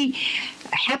liberty,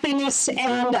 happiness,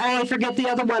 and I forget the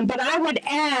other one, but I would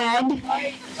add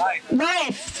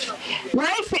life.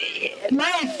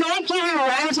 Thank you.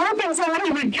 I was hoping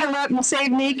somebody would come up and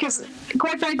save me, because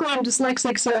quite frankly, I'm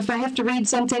dyslexic, so if I have to read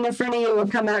something in front of you, it will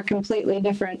come out completely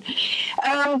different.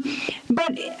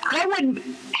 But I would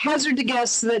hazard to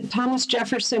guess that Thomas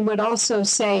Jefferson would also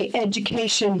say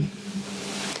education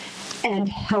and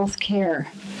health care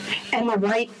and the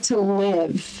right to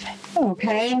live.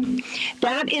 Okay?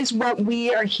 That is what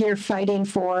we are here fighting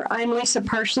for. I'm Lisa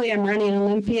Parsley. I'm running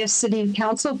Olympia City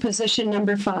Council, position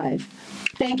number 5.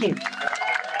 Thank you.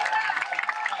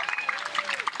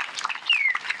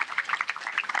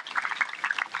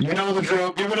 You know the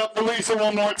drill. Give it up for Lisa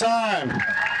one more time.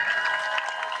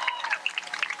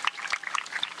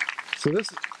 So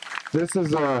this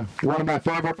is one of my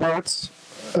favorite parts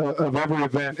of every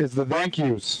event is the thank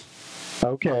yous.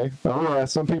 Okay. Oh,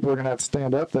 some people are going to have to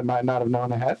stand up that might not have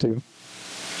known they had to.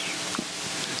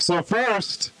 So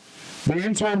first, the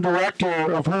interim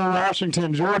director of Her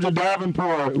Washington, Georgia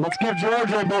Davenport. Let's give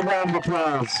Georgia a big round of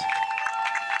applause.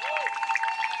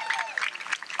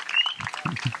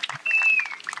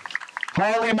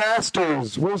 Holly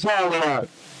Masters. Where's Holly at?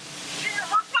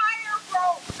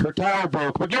 Her tire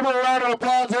broke. But give her a round of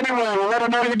applause anyway. We'll let her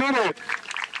know you did it.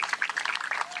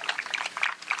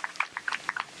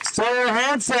 Sarah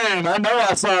Hansen, I know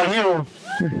I saw you.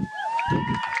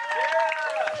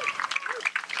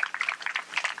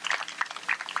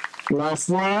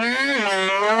 Leslie.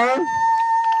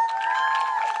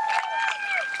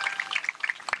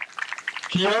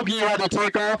 Kyogi had to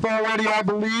take off already, I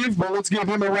believe, but let's give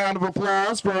him a round of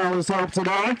applause for all his help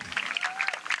today.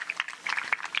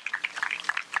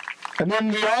 And then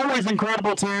the always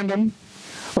incredible tandem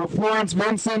of Florence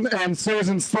Benson and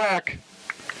Susan Slack.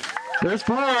 There's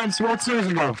Florence. Where'd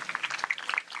Susan go?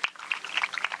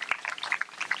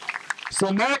 So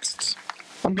next,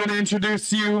 I'm going to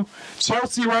introduce you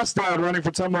Chelsea Westad, running for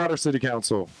Tumwater City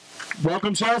Council.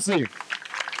 Welcome, Chelsea.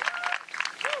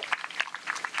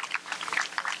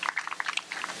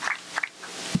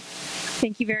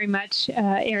 Thank you very much,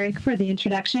 Eric, for the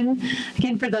introduction.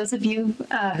 Again, for those of you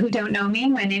who don't know me,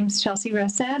 my name is Chelsea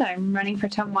Rosted. I'm running for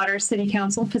Tumwater City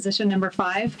Council, position number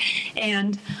 5.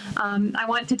 And I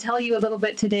want to tell you a little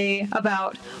bit today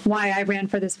about why I ran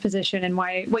for this position and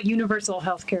what universal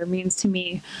healthcare means to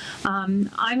me. I'm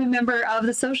a member of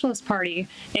the Socialist Party,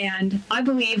 and I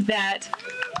believe that,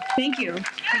 thank you.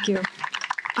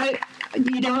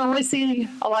 You don't always see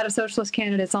a lot of socialist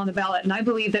candidates on the ballot, and I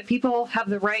believe that people have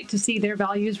the right to see their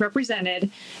values represented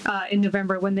in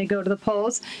November when they go to the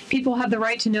polls. People have the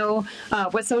right to know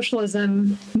what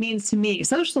socialism means to me.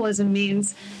 Socialism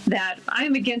means that I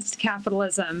am against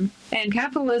capitalism, and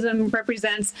capitalism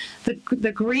represents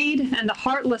the greed and the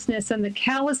heartlessness and the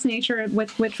callous nature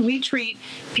with which we treat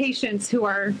patients who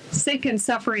are sick and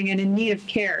suffering and in need of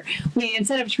care.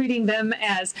 Instead of treating them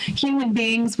as human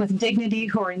beings with dignity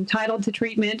who are entitled to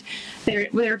treatment,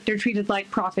 they're treated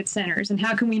like profit centers. And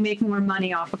how can we make more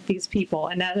money off of these people?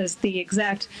 And that is the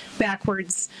exact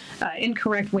backwards,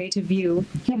 incorrect way to view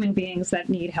human beings that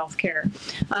need health care.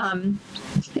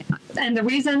 And the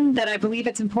reason that I believe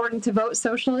it's important to vote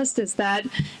socialist is that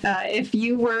if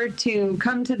you were to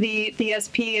come to the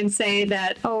SP and say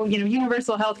that, oh,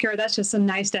 universal health care, that's just a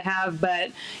nice to have,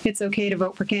 but it's okay to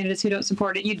vote for candidates who don't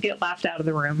support it, you'd get laughed out of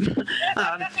the room.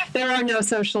 There are no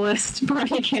socialist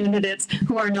party candidates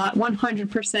who are not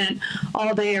 100%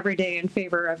 all day, every day in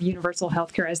favor of universal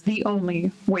health care as the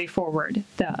only way forward.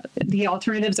 The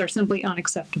alternatives are simply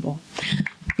unacceptable.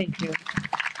 Thank you.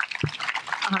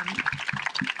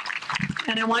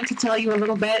 And I want to tell you a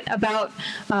little bit about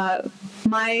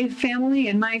my family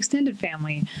and my extended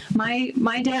family.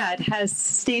 My dad has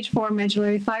stage 4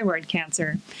 medullary thyroid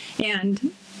cancer,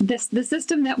 and the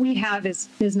system that we have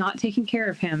is not taking care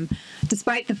of him,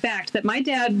 despite the fact that my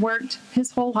dad worked his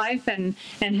whole life and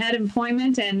had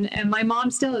employment, and my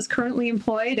mom still is currently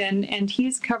employed, and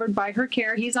he's covered by her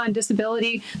care. He's on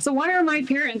disability. So why are my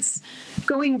parents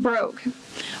going broke?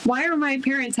 Why are my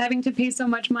parents having to pay so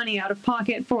much money out of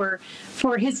pocket for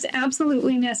his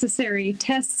absolutely necessary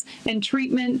tests and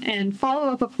treatment and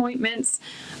follow-up appointments?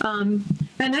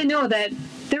 And I know that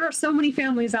there are so many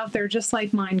families out there just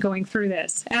like mine going through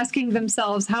this, asking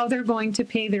themselves how they're going to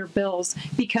pay their bills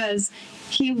because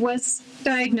he was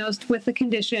diagnosed with a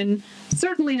condition,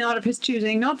 certainly not of his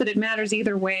choosing, not that it matters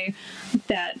either way,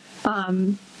 that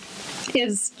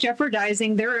is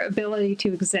jeopardizing their ability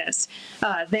to exist.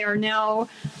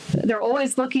 They're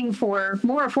always looking for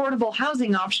more affordable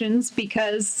housing options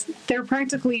because they're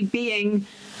practically being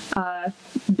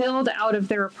billed out of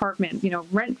their apartment.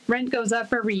 Rent goes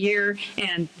up every year,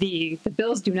 and the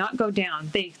bills do not go down.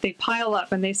 They pile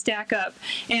up and they stack up.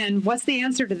 And what's the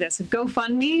answer to this? A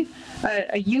GoFundMe?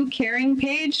 A You Caring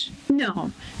page?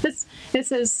 No. It's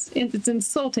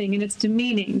insulting and it's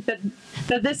demeaning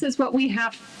that this is what we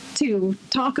have to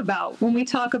talk about when we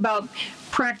talk about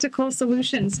practical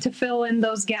solutions to fill in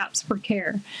those gaps for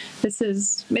care.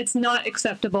 It's not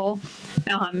acceptable.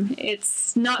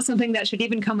 It's not something that should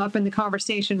even come up in the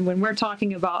conversation when we're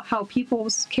talking about how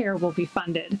people's care will be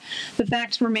funded. The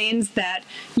fact remains that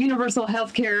universal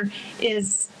health care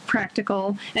is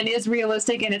practical and is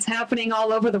realistic, and it's happening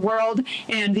all over the world.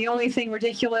 And the only thing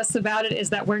ridiculous about it is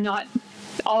that we're not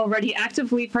already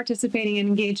actively participating and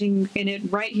engaging in it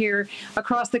right here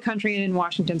across the country and in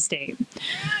Washington State.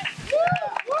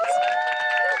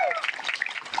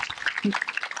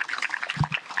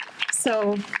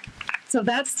 So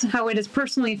that's how it is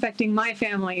personally affecting my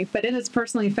family, but it is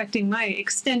personally affecting my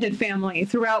extended family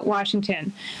throughout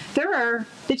Washington.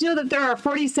 Did you know that there are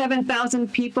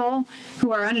 47,000 people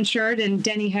who are uninsured in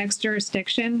Denny Heck's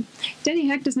jurisdiction? Denny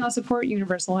Heck does not support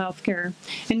universal health care,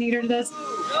 and neither does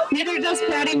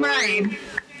Patty Murray.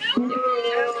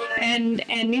 And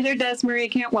neither does Maria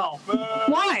Cantwell.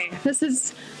 Why?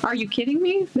 Are you kidding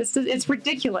me? It's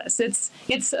ridiculous. It's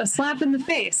a slap in the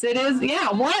face. It is, yeah,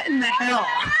 what in the hell?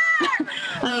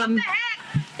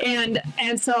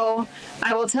 And so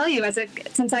I will tell you,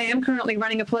 since I am currently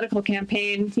running a political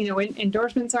campaign,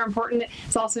 endorsements are important.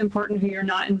 It's also important who you're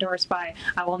not endorsed by.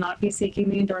 I will not be seeking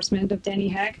the endorsement of Denny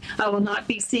Heck. I will not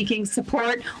be seeking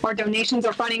support or donations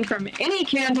or funding from any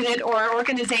candidate or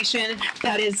organization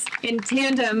that is in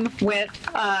tandem with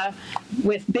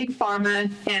big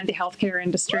pharma and the healthcare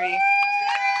industry.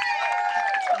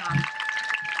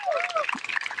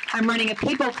 I'm running a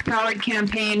people-powered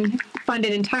campaign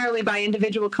funded entirely by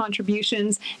individual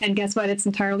contributions, and guess what? It's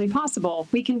entirely possible.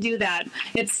 We can do that.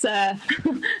 It's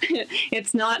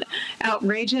it's not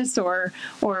outrageous or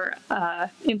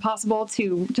impossible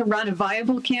to run a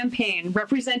viable campaign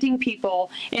representing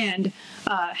people and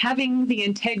having the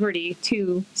integrity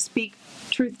to speak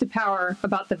truth to power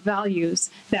about the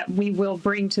values that we will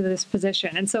bring to this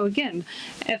position. And so again,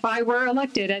 if I were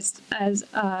elected as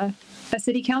a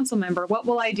city council member, what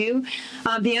will I do?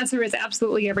 The answer is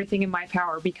absolutely everything in my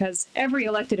power, because every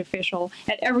elected official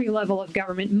at every level of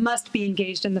government must be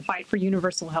engaged in the fight for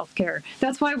universal health care.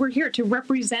 That's why we're here, to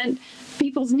represent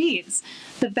people's needs.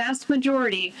 The vast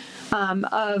majority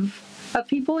of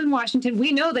people in Washington,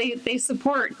 we know they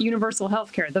support universal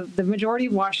health care. The majority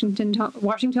of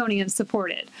Washingtonians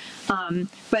support it.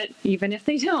 But even if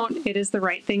they don't, it is the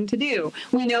right thing to do.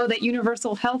 We know that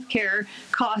universal health care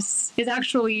costs is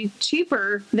actually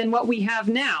cheaper than what we have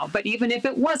now. But even if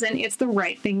it wasn't, it's the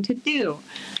right thing to do.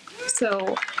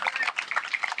 So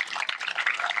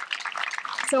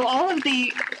all of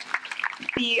the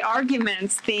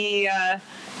arguments, the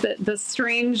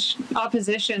strange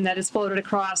opposition that is floated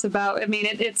across about, I mean,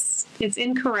 it's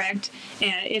incorrect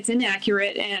and it's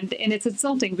inaccurate and it's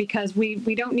insulting, because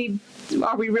we don't need,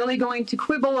 are we really going to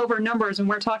quibble over numbers when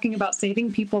we're talking about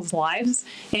saving people's lives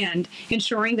and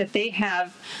ensuring that they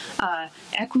have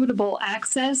equitable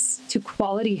access to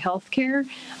quality health care?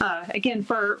 Again,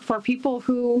 for people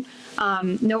who,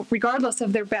 regardless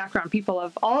of their background, people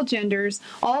of all genders,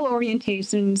 all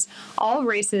orientations, all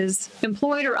races,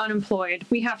 employed or unemployed,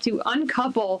 we have to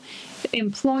uncouple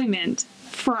employment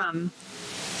from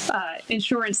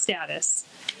insurance status.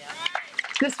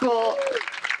 This will,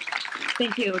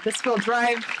 thank you, this will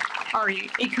drive our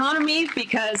economy,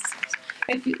 because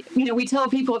if, we tell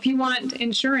people, if you want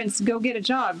insurance, go get a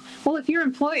job. Well, if you're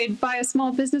employed by a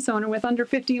small business owner with under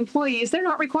 50 employees, they're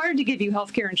not required to give you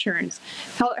healthcare insurance,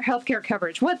 healthcare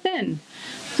coverage. What then?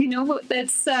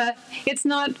 It's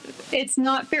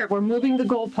not fair. We're moving the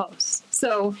goalposts.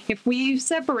 So if we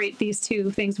separate these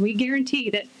two things, we guarantee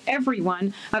that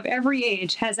everyone of every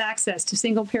age has access to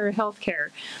single-payer health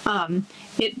care.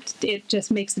 It just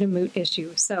makes it a moot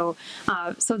issue. So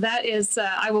that is,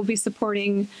 I will be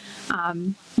supporting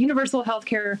universal health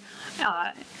care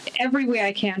every way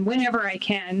I can, whenever I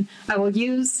can. I will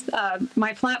use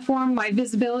my platform, my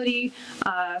visibility,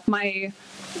 my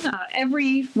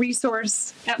every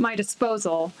resource at my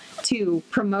disposal to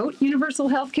promote universal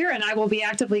health care, and I will be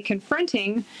actively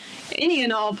confronting any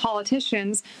and all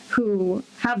politicians who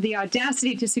have the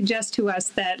audacity to suggest to us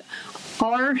that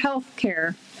our health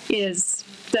care is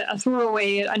a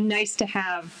throwaway, a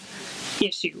nice-to-have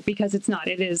issue, because it's not.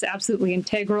 It is absolutely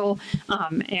integral,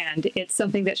 and it's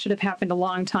something that should have happened a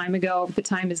long time ago. The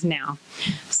time is now.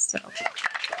 So,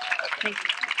 thank you.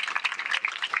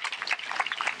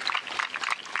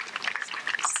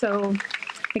 So,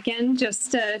 again,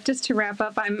 just to wrap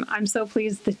up, I'm so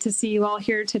pleased to see you all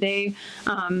here today.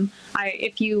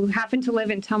 If you happen to live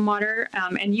in Tumwater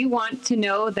and you want to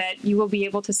know that you will be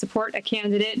able to support a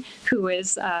candidate who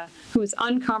is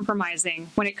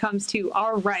uncompromising when it comes to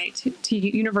our right to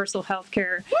universal health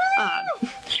care,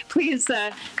 please,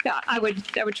 I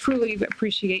would truly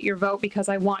appreciate your vote, because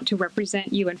I want to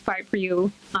represent you and fight for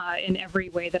you in every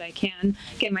way that I can.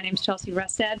 Again, my name is Chelsea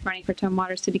Restad, running for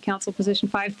Tumwater City Council Position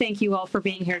 5. Thank you all for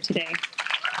being here today.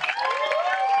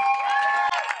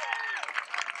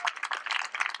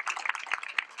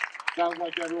 Sounds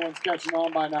like everyone's catching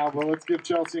on by now, but let's give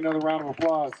Chelsea another round of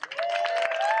applause.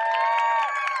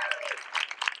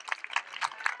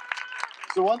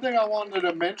 So one thing I wanted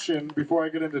to mention before I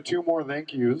get into two more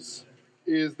thank yous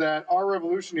is that our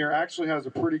revolution here actually has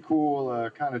a pretty cool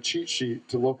kind of cheat sheet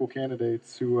to local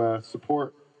candidates who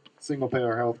support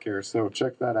single-payer healthcare. So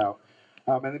check that out.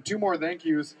 And then two more thank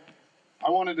yous. I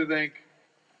wanted to thank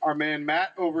our man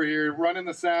Matt over here, running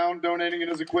the sound, donating in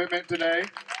his equipment today.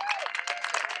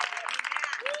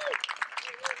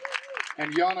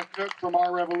 And Yana Cook from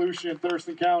our revolution in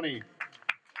Thurston County.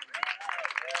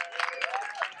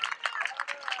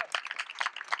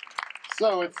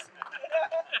 So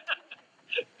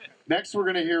next we're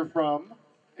going to hear from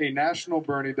a national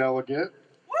Bernie delegate,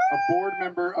 a board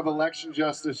member of Election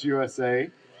Justice USA,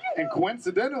 and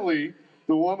coincidentally,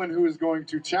 the woman who is going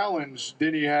to challenge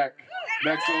Denny Heck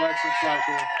next election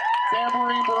cycle,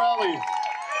 Tamborine Borelli.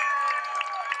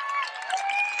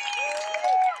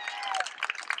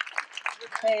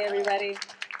 Hey, everybody.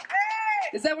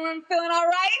 Is everyone feeling all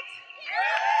right?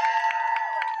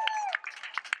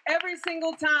 Every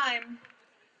single time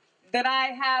that I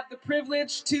have the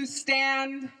privilege to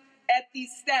stand at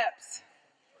these steps,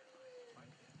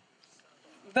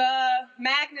 the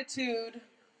magnitude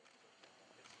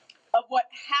of what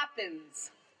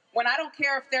happens when I don't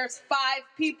care if there's 5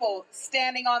 people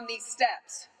standing on these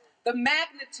steps, the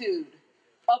magnitude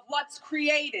of what's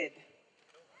created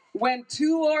when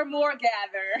 2 or more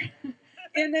gather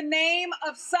in the name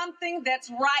of something that's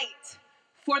right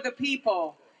for the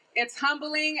people It's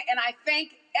humbling, and I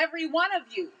thank every one of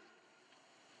you.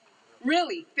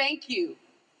 Really, thank you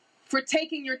for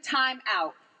taking your time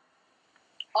out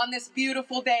on this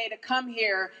beautiful day to come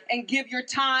here and give your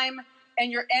time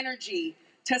and your energy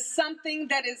to something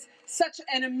that is such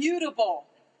an immutable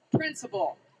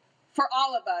principle for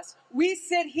all of us. We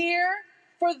sit here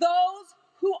for those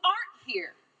who aren't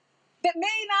here, that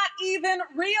may not even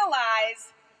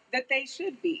realize that they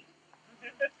should be.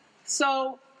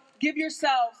 So give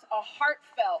yourselves a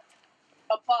heartfelt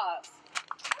applause.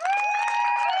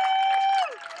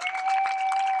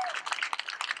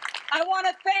 I want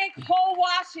to thank Whole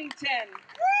Washington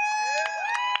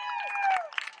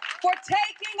for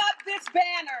taking up this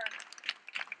banner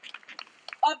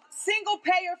of single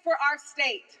payer for our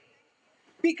state.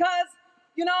 Because,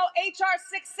 you know, HR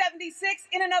 676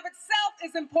 in and of itself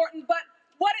is important, but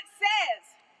what it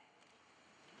says,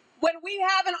 when we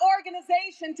have an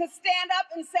organization to stand up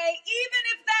and say, even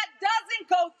if that doesn't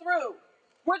go through,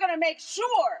 we're going to make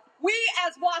sure we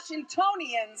as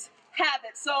Washingtonians have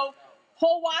it. So,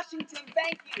 Whole Washington,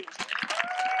 thank you.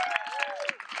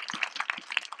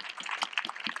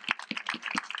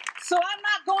 So I'm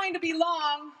not going to be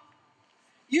long.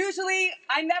 Usually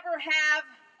I never have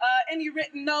any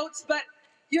written notes, but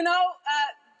you know,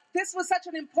 this was such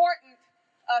an important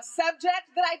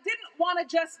subject that I didn't want to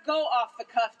just go off the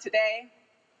cuff today.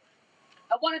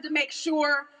 I wanted to make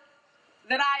sure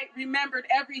that I remembered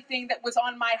everything that was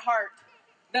on my heart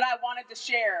that I wanted to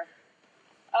share.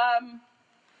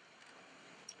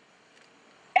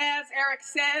 As Eric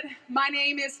said, my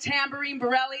name is Tamborine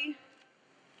Borelli,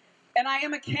 and I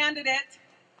am a candidate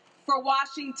for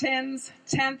Washington's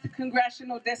 10th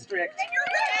Congressional District.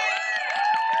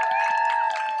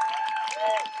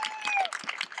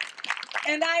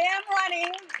 And I am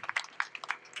running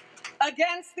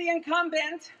against the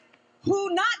incumbent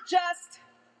who not just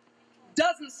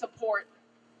doesn't support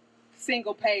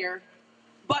single payer,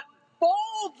 but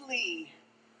boldly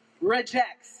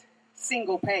rejects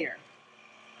single payer.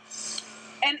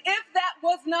 And if that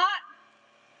was not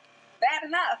bad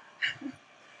enough,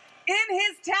 in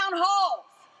his town halls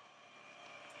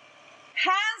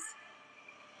has,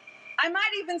 I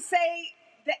might even say,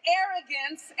 the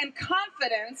arrogance and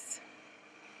confidence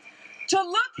to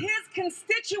look his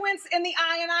constituents in the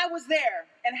eye, and I was there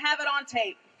and have it on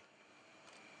tape,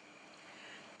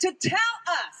 to tell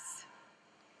us,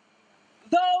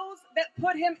 those that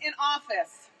put him in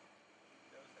office,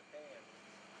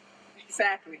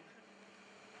 exactly,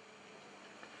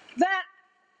 that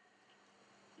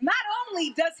not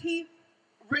only does he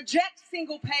reject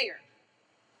single payer,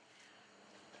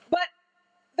 but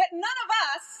that none of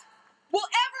us will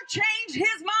ever change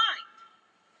his mind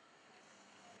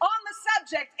on the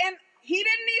subject. And he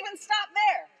didn't even stop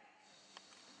there.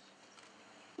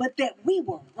 But that we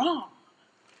were wrong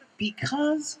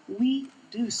because we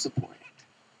do support it.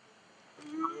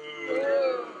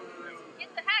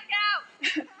 Get the heck out!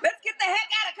 Let's get the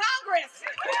heck out of Congress!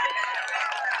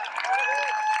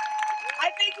 I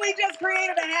think we just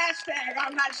created a hashtag,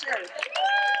 I'm not sure.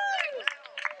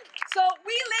 So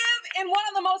we live in one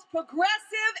of the most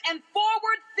progressive and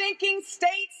forward-thinking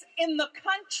states in the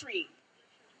country.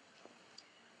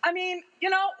 I mean, you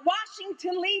know,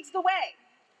 Washington leads the way.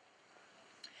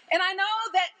 And I know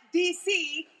that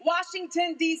D.C.,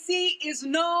 Washington, D.C., is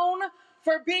known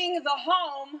for being the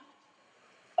home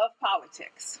of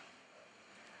politics.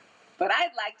 But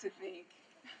I'd like to think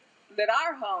that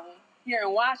our home here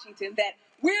in Washington, that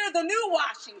we're the new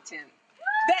Washington,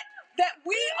 that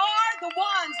we are the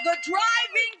ones, the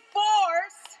driving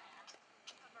force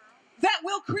that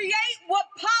will create what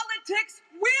politics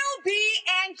will be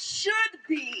and should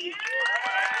be.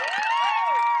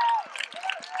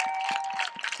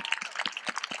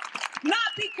 Not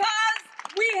because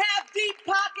we have deep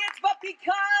pockets, but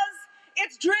because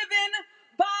it's driven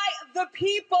by the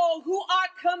people who are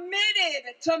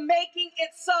committed to making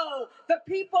it so. The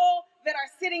people that are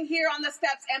sitting here on the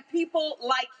steps and people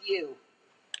like you.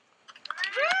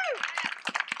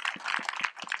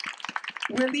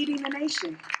 We're leading the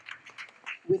nation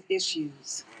with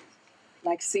issues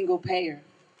like single payer.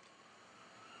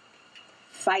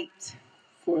 Fight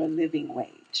for a living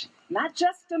wage, not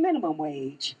just a minimum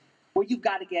wage where you've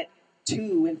got to get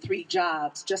 2 and 3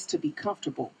 jobs just to be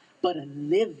comfortable, but a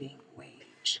living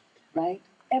wage, right?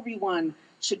 Everyone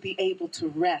should be able to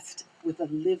rest with a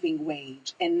living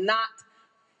wage and not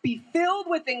be filled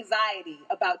with anxiety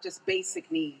about just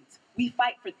basic needs. We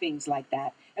fight for things like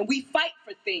that, and we fight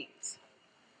for things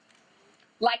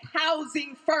like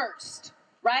housing first,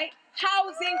 right?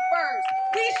 Housing first.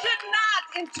 We should not,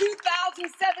 in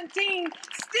 2017,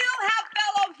 still have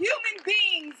fellow human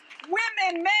beings,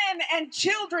 women, men, and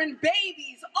children,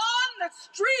 babies on the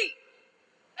street.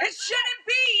 It shouldn't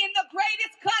be in the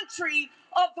greatest country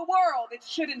of the world. It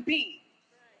shouldn't be.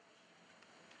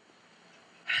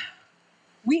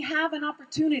 We have an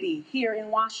opportunity here in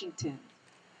Washington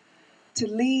to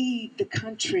lead the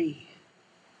country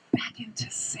back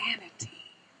into sanity.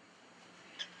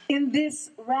 In this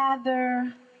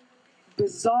rather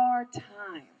bizarre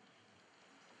time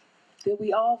that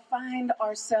we all find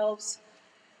ourselves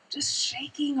just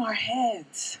shaking our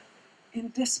heads in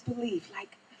disbelief,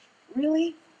 like,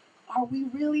 really? Are we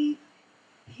really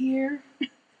here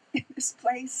in this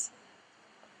place?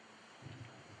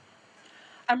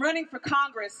 I'm running for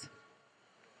Congress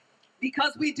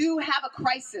because we do have a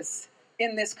crisis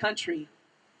in this country.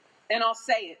 And I'll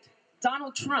say it.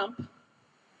 Donald Trump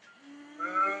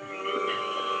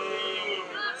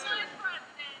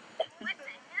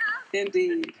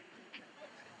indeed.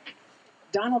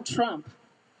 Donald Trump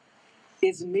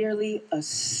is merely a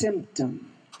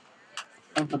symptom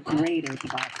of a greater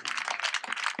problem.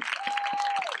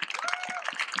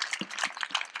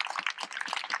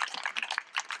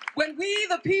 When we,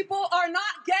 the people, are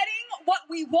not getting what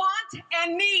we want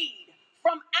and need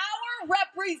from our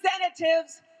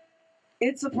representatives,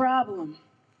 it's a problem.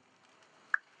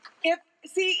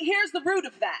 See, here's the root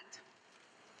of that.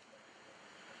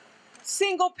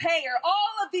 Single payer,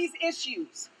 all of these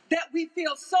issues that we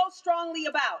feel so strongly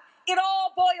about, it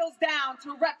all boils down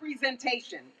to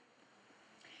representation.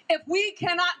 If we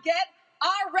cannot get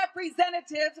our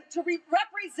representatives to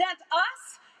represent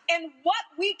us and what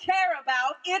we care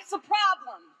about, it's a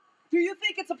problem. Do you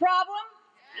think it's a problem?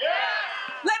 Yes.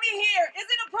 Let me hear. Is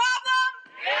it a problem?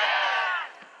 Yes.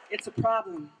 It's a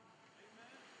problem.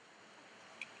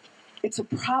 It's a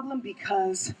problem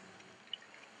because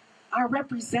our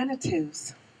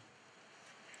representatives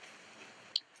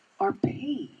are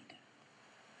paid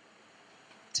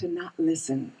to not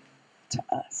listen to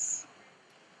us.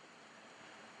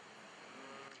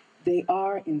 They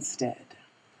are instead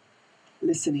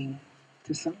listening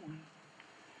to someone.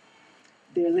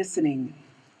 They're listening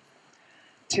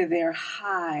to their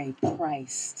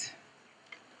high-priced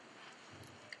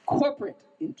corporate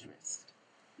interest,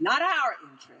 not our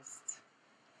interests,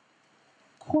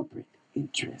 corporate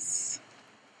interests.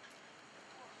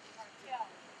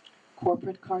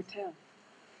 Corporate cartel.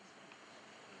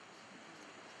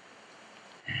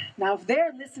 Now, if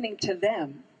they're listening to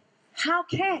them, how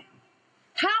can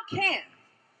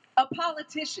a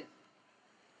politician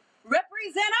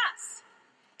represent us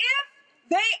if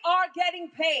they are getting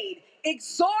paid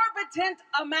exorbitant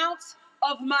amounts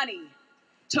of money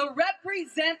to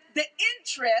represent the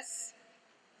interests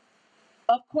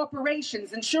of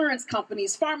corporations, insurance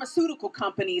companies, pharmaceutical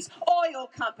companies, oil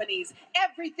companies,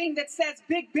 everything that says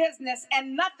big business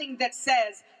and nothing that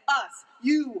says us,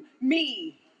 you,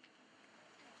 me,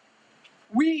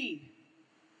 we,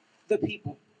 the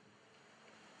people?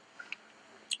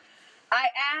 I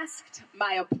asked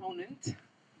my opponent,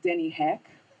 Denny Heck,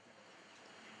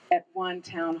 at one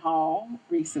town hall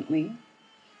recently.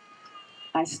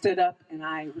 I stood up and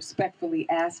I respectfully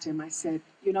asked him, I said,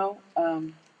 you know,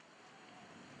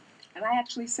 and I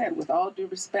actually said, with all due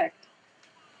respect,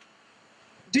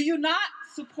 do you not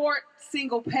support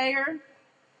single payer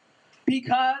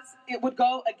because it would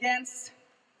go against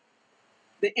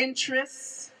the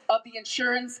interests of the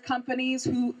insurance companies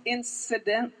who,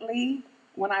 incidentally,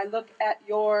 when I look at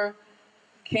your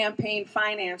campaign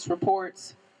finance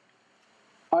reports,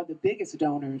 are the biggest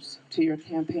donors to your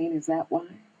campaign? Is that why?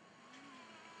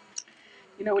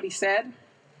 You know what he said?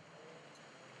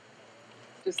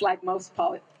 Just like most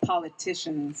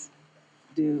politicians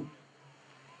do.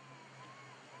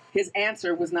 His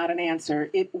answer was not an answer.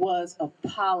 It was a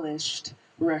polished,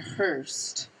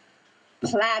 rehearsed,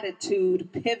 platitude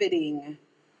pivoting,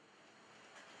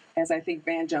 as I think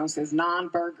Van Jones says,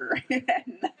 non-burger. It had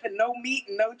nothing, no meat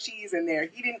and no cheese in there.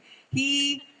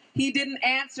 He didn't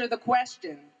answer the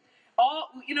question.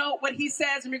 You know what he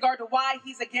says in regard to why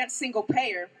he's against single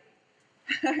payer,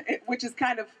 which is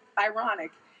kind of ironic.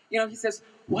 You know, he says,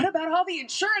 what about all the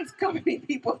insurance company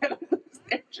people that'll lose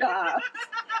their jobs?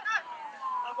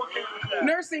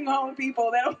 Nursing home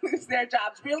people that'll lose their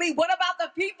jobs. Really? What about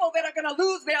the people that are going to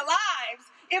lose their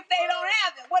lives if they don't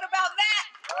have it? What about that,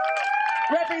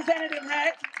 Representative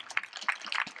Heck?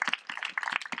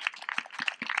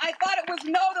 I thought it was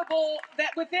notable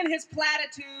that within his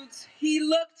platitudes, he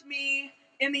looked me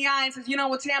in the eye and says, you know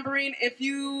what, Tambourine, if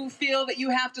you feel that you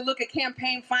have to look at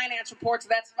campaign finance reports,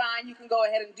 that's fine. You can go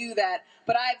ahead and do that.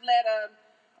 But I've led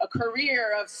a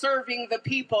career of serving the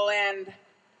people, and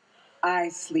I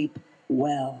sleep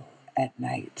well at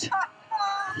night.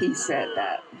 He said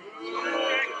that.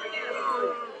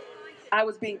 I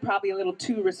was being probably a little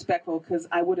too respectful because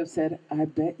I would have said, I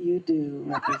bet you do,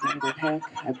 Representative Heck.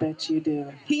 I bet you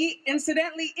do. He,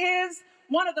 incidentally, is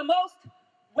one of the most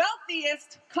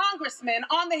wealthiest congressmen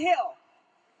on the Hill,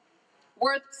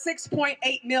 worth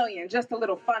 $6.8 million. Just a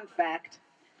little fun fact.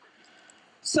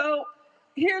 So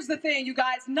here's the thing, you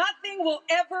guys. Nothing will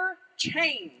ever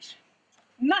change.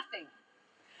 Nothing.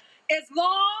 As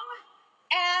long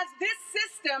as this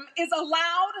system is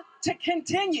allowed to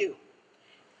continue.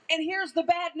 And here's the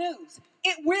bad news.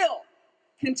 It will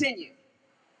continue.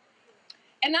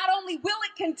 And not only will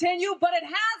it continue, but it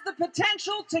has the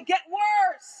potential to get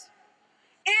worse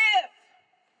if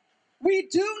we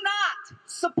do not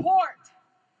support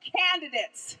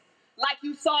candidates like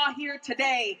you saw here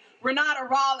today, Renata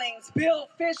Rawlings, Bill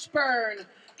Fishburne,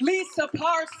 Lisa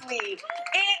Parsley.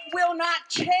 It will not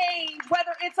change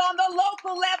whether it's on the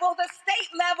local level, the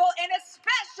state level, and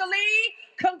especially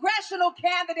congressional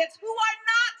candidates who are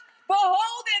not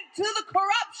beholden to the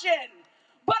corruption,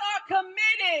 but are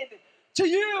committed to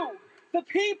you, the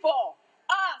people,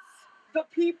 us, the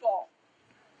people.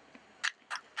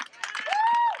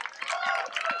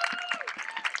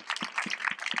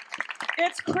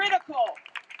 It's critical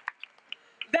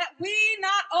that we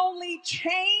not only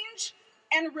change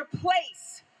and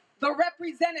replace the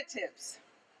representatives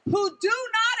who do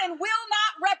not and will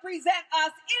not represent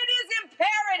us. It is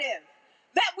imperative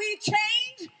that we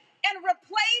change and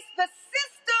replace the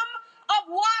system of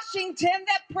Washington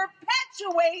that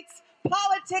perpetuates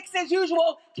politics as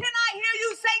usual. Can I hear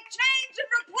you say change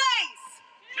and replace?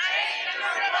 Change and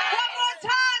replace. One more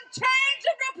time, change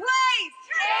and replace.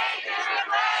 Change and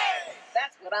replace.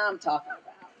 That's what I'm talking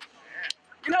about.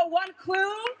 You know, one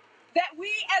clue that we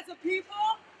as a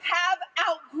people have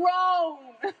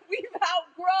outgrown. We've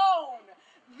outgrown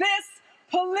this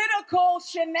political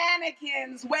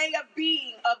shenanigans way of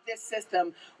being of this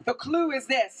system. The clue is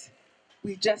this: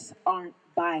 we just aren't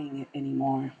buying it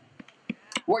anymore.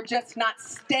 We're just not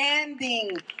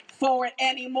standing for it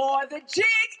anymore. The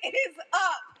jig is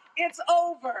up. It's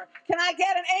over. Can I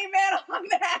get an amen on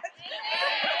that?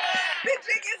 The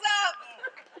jig is up.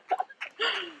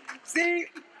 See,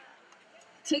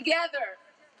 together,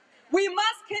 we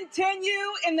must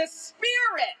continue in the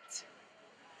spirit.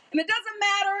 And it doesn't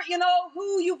matter, you know,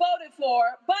 who you voted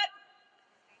for, but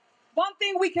one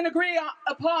thing we can agree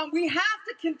upon, we have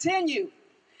to continue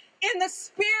in the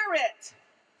spirit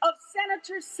of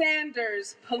Senator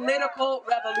Sanders' political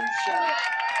revolution.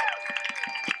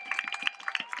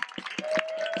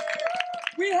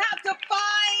 We have to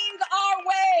find our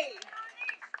way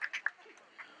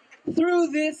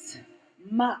through this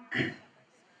muck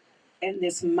and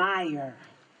this mire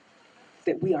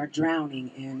that we are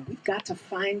drowning in. We've got to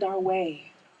find our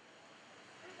way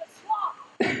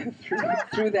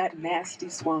through that nasty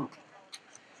swamp.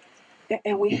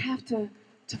 And we have to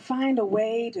find a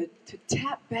way to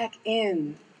tap back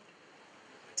in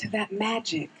to that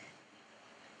magic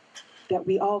that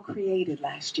we all created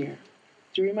last year.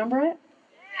 Do you remember it?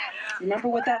 Remember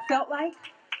what that felt like?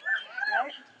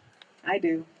 Right? I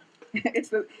do. It's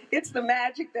the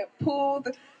magic that pulled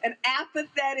an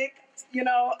apathetic, you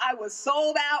know, I was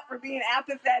sold out for being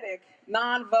apathetic,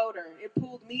 non-voter. It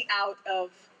pulled me out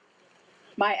of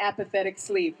my apathetic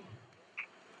sleep.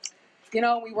 You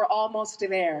know, we were almost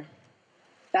there.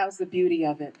 That was the beauty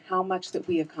of it, how much that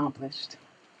we accomplished.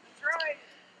 That's right.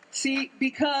 See,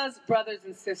 because, brothers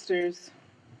and sisters,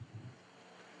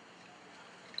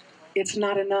 it's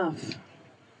not enough.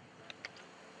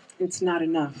 It's not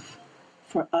enough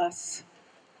for us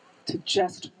to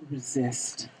just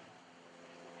resist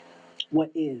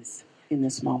what is in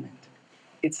this moment.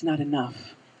 It's not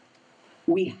enough.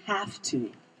 We have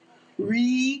to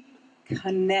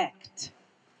reconnect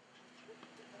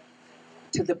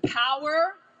to the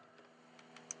power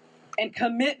and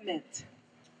commitment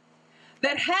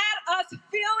that had us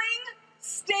filling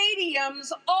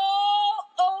stadiums all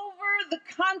over the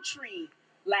country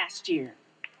last year,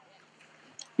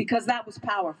 because that was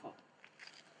powerful.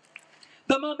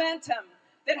 The momentum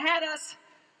that had us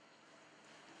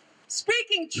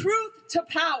speaking truth to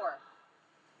power,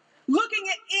 looking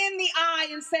it in the eye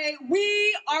and say,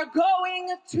 we are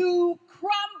going to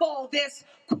crumble this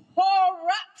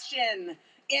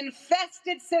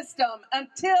corruption-infested system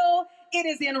until it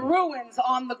is in ruins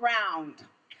on the ground.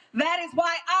 That is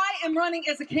why I am running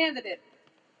as a candidate.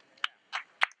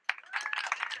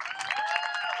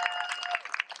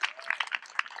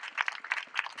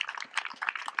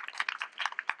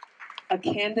 A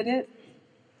candidate?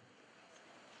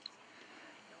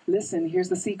 Listen, here's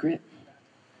the secret.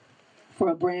 For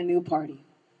a brand new party.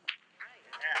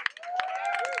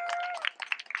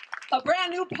 A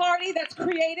brand new party that's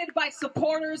created by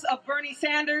supporters of Bernie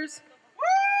Sanders,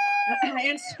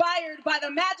 inspired by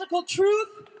the magical truth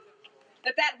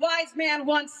that wise man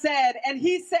once said, and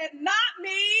he said, not me.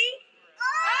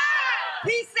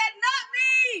 He said, not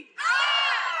me.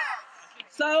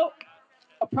 So,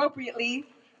 appropriately,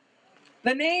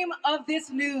 the name of this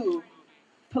new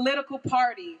political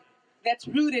party that's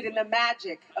rooted in the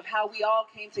magic of how we all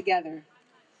came together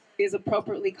is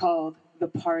appropriately called the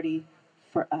Party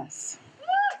for Us.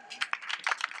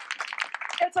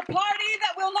 It's a party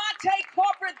that will not take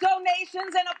corporate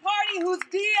donations and a party whose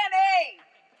DNA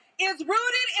is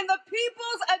rooted in the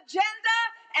people's agenda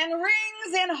and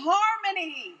rings in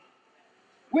harmony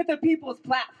with the people's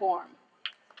platform.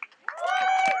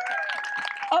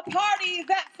 A party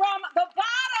that from the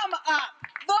bottom up,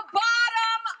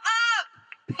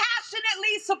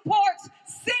 passionately supports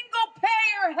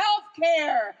single-payer health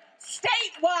care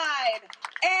statewide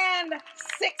and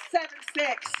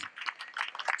 676.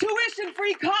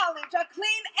 Tuition-free college, a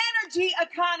clean energy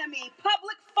economy,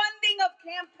 public funding of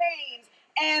campaigns,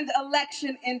 and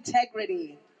election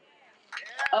integrity,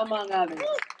 among others.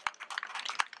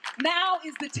 Now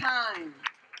is the time.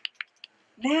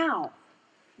 Now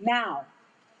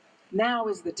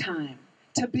is the time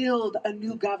to build a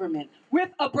new government with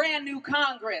a brand new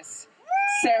Congress,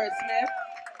 Sarah Smith,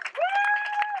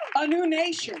 a new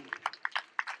nation.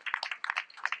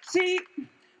 See,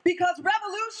 because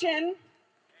revolution,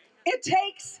 it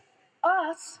takes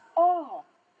us all,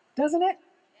 doesn't it?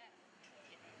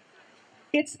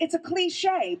 It's a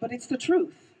cliche, but it's the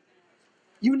truth.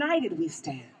 United we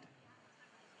stand.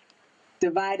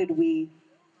 Divided we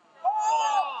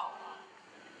fall.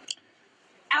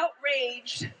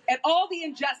 Outraged at all the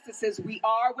injustices we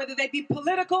are, whether they be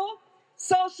political,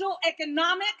 social,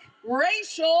 economic,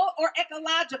 racial, or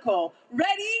ecological,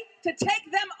 ready to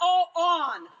take them all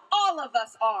on. All of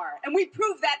us are. And we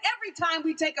prove that every time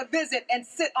we take a visit and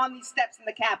sit on these steps in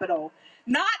the Capitol,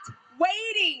 not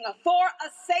waiting for a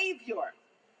savior.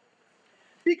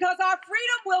 Because our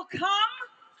freedom will come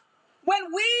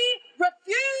when we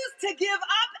refuse to give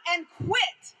up and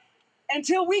quit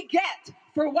until we get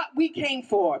for what we came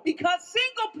for. Because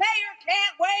single payer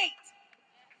can't wait.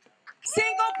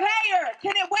 Single payer,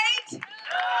 can it wait?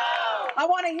 No. I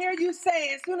want to hear you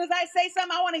say, as soon as I say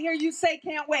something, I want to hear you say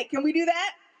can't wait. Can we do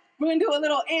that? We're going to do a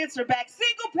little answer back.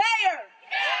 Single payer.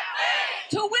 Can't wait.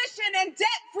 Tuition and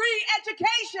debt-free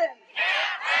education.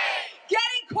 Can't wait.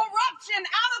 Getting corruption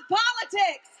out of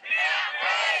politics. Can't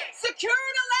wait.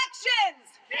 Secured elections.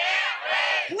 Can't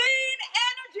wait. Clean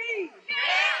energy.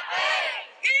 Can't wait.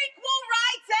 Equal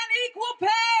rights and equal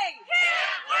pay.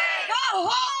 Can't wait. The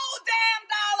whole damn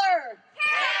dollar.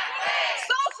 Can't wait.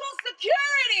 Social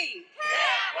security.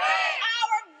 Can't wait.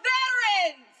 Our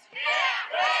veterans. Can't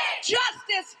wait.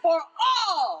 Justice for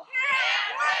all.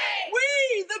 Can't wait.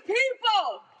 We the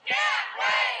people. Can't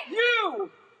wait. You.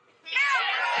 Can't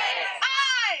wait.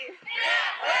 I.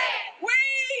 Can't wait.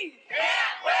 We.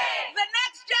 Can't wait. The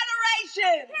next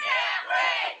generation. Can't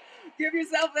wait. Give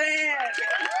yourself a hand.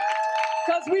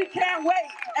 Because we can't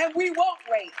wait, and we won't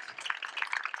wait.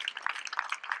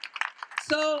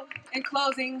 So, in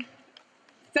closing,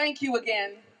 thank you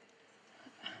again.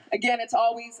 Again, it's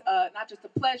always not just a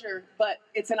pleasure, but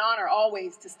it's an honor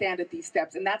always to stand at these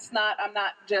steps. And I'm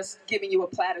not just giving you a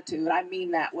platitude. I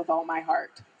mean that with all my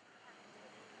heart.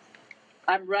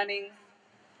 I'm running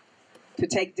to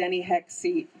take Denny Heck's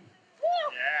seat.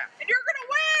 Yeah. And you're going to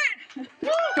win!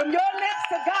 From your lips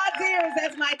to God's ears,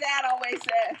 as my dad always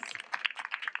says.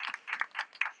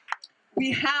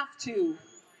 We have to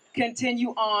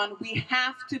continue on. We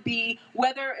have to be,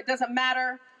 whether it doesn't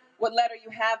matter what letter you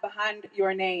have behind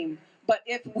your name, but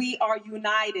if we are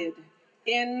united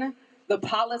in the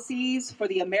policies for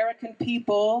the American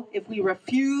people, if we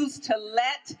refuse to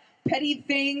let petty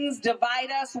things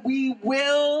divide us, we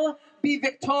will be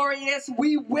victorious.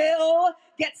 We will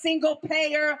get single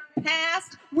payer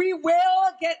passed. We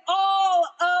will get all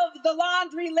of the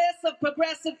laundry list of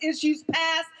progressive issues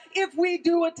passed if we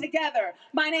do it together.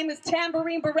 My name is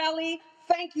Tamborine Borelli.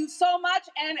 Thank you so much.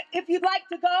 And if you'd like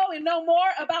to go and know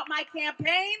more about my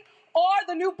campaign or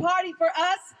the new Party for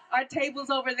Us, our table's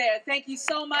over there. Thank you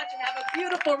so much and have a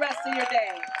beautiful rest of your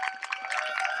day.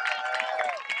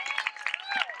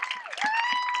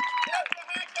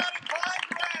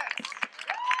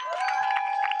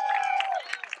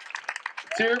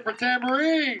 Let's hear it for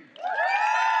Tamborine.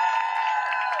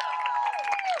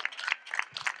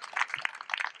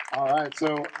 All right,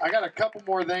 so I got a couple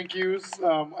more thank yous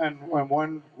and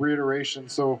one reiteration.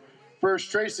 So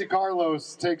first, Tracy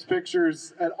Carlos takes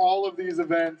pictures at all of these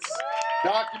events,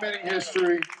 documenting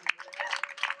history.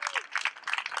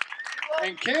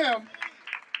 And Kim,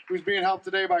 who's being helped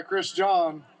today by Chris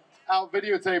John, out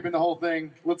videotaping the whole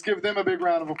thing. Let's give them a big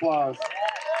round of applause.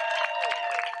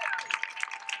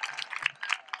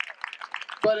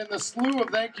 But in the slew of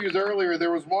thank yous earlier,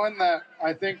 there was one that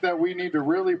I think that we need to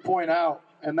really point out,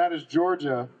 and that is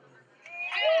Georgia.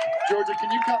 Georgia,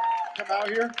 can you come out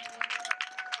here?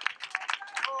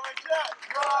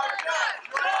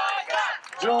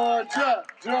 Georgia,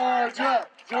 Georgia,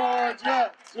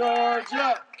 Georgia,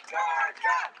 Georgia.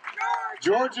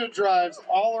 Georgia drives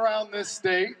all around this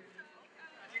state.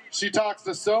 She talks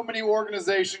to so many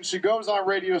organizations. She goes on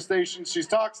radio stations. She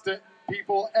talks to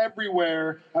people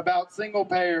everywhere about single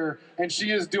payer, and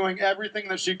she is doing everything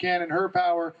that she can in her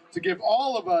power to give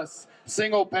all of us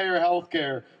single payer health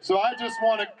care. So I just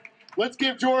want to, let's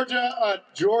give Georgia a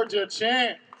Georgia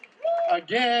chant.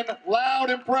 Again, loud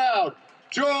and proud.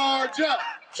 Georgia,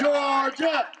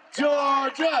 Georgia,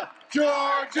 Georgia,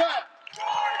 Georgia.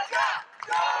 Georgia,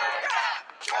 Georgia,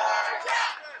 Georgia,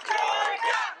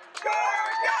 Georgia,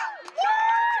 Georgia,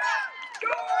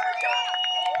 Georgia,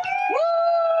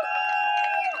 Georgia.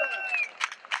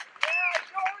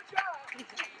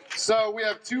 So we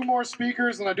have two more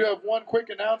speakers, and I do have one quick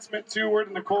announcement too. Where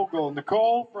did Nicole go?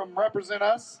 Nicole from Represent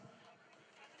Us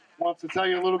wants to tell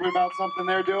you a little bit about something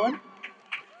they're doing.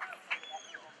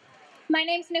 My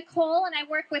name's Nicole, and I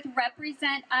work with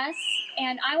Represent Us,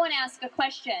 and I want to ask a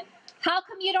question. How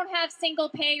come you don't have single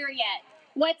payer yet?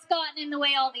 What's gotten in the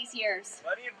way all these years?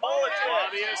 Money in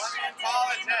politics.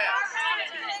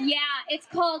 Yeah, it's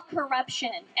called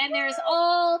corruption, and there's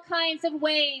all kinds of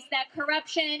ways that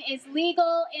corruption is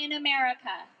legal in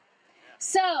America.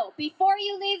 So, before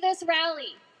you leave this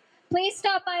rally, please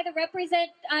stop by the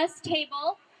Represent Us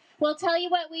table. We'll tell you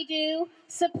what we do.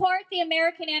 Support the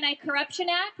American Anti-Corruption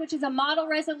Act, which is a model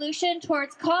resolution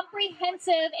towards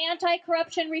comprehensive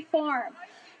anti-corruption reform,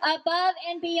 above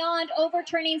and beyond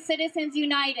overturning Citizens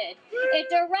United. It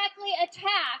directly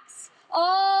attacks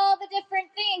all the different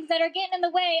things that are getting in the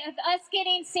way of us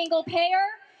getting single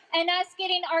payer and us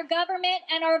getting our government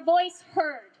and our voice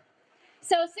heard.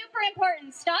 So super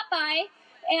important. Stop by.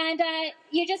 And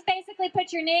you just basically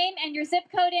put your name and your zip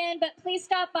code in, but please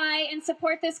stop by and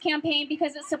support this campaign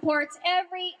because it supports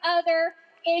every other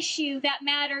issue that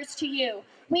matters to you.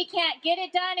 We can't get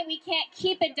it done and we can't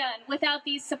keep it done without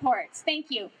these supports.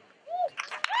 Thank you.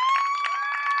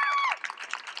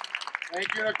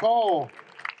 Thank you, Nicole.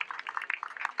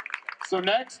 So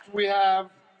next we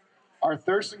have our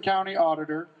Thurston County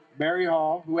Auditor, Mary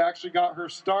Hall, who actually got her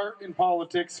start in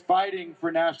politics fighting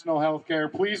for national health care.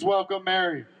 Please welcome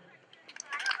Mary.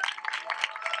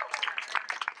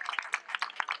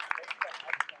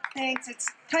 Thanks. It's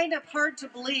kind of hard to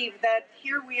believe that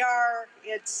here we are,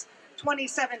 it's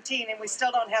 2017, and we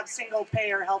still don't have single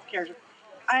payer health care.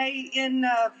 I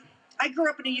grew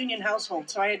up in a union household,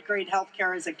 so I had great health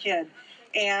care as a kid.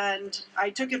 And I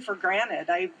took it for granted.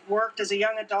 I worked as a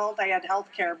young adult. I had health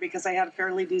care because I had a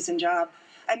fairly decent job.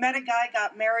 I met a guy,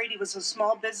 got married. He was a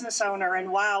small business owner,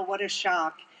 and wow, what a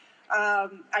shock.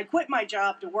 I quit my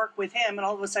job to work with him, and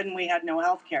all of a sudden we had no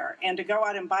health care. And to go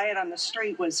out and buy it on the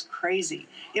street was crazy.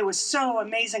 It was so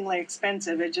amazingly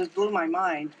expensive. It just blew my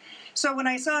mind. So when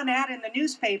I saw an ad in the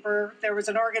newspaper, there was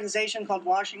an organization called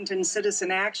Washington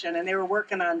Citizen Action, and they were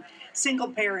working on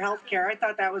single-payer health care. I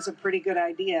thought that was a pretty good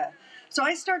idea. So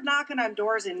I started knocking on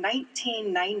doors in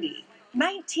 1990.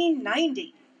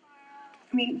 1990.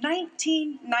 I mean,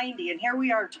 1990, and here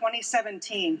we are,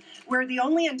 2017. We're the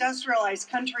only industrialized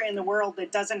country in the world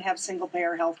that doesn't have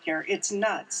single-payer health care. It's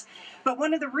nuts. But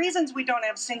one of the reasons we don't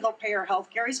have single-payer health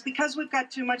care is because we've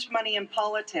got too much money in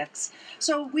politics.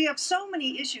 So we have so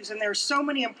many issues, and there's so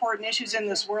many important issues in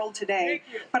this world today.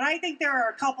 But I think there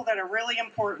are a couple that are really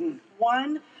important.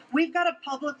 One, we've got to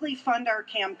publicly fund our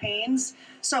campaigns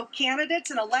so candidates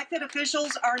and elected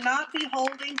officials are not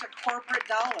beholden to corporate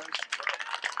dollars.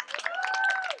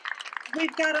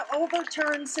 We've got to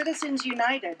overturn Citizens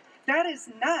United. That is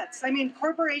nuts. I mean,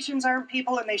 corporations aren't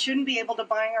people, and they shouldn't be able to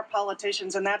buy our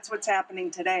politicians, and that's what's happening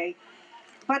today.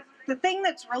 But the thing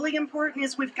that's really important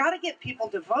is we've got to get people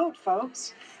to vote,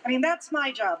 folks. I mean, that's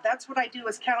my job. That's what I do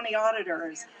as county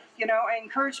auditor. You know, I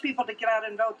encourage people to get out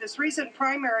and vote. This recent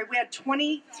primary, we had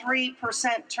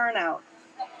 23% turnout.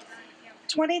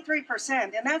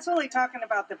 23%, and that's only talking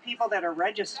about the people that are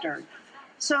registered.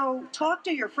 So talk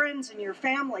to your friends and your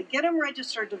family. Get them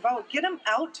registered to vote. Get them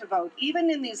out to vote, even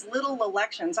in these little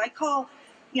elections. I call,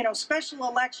 you know, special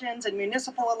elections and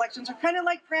municipal elections are kind of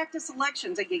like practice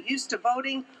elections. They get used to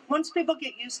voting. Once people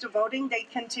get used to voting, they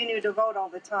continue to vote all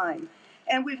the time.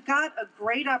 And we've got a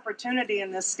great opportunity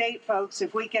in this state, folks,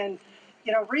 if we can,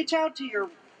 you know, reach out to your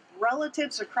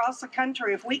relatives across the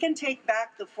country, if we can take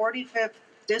back the 45th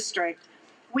district,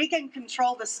 we can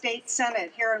control the state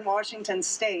Senate here in Washington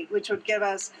State, which would give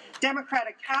us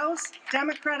Democratic House,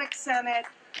 Democratic Senate,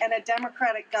 and a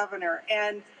Democratic governor.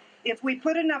 And if we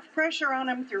put enough pressure on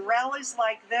them through rallies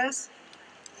like this,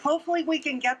 hopefully we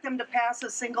can get them to pass a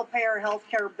single-payer health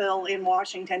care bill in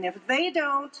Washington. If they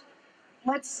don't,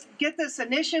 let's get this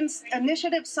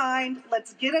initiative signed.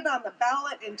 Let's get it on the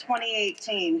ballot in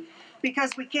 2018,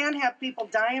 because we can't have people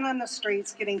dying on the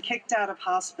streets, getting kicked out of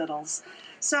hospitals.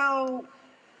 So,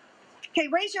 okay,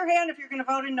 raise your hand if you're going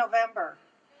to vote in November.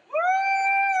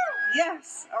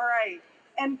 Yes, all right.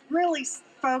 And really,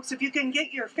 folks, if you can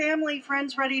get your family,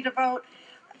 friends ready to vote,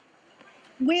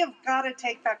 we have got to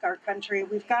take back our country.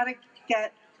 We've got to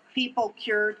get people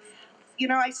cured. You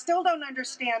know, I still don't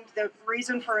understand the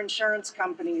reason for insurance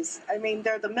companies. I mean,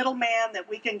 they're the middleman that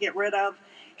we can get rid of.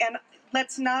 And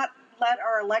let's not let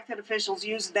our elected officials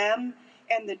use them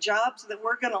and the jobs that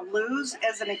we're going to lose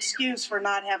as an excuse for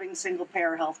not having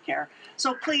single-payer health care.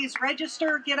 So please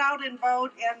register, get out and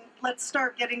vote, and let's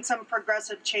start getting some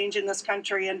progressive change in this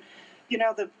country. And, you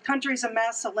know, the country's a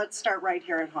mess, so let's start right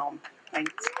here at home.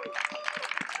 Thanks.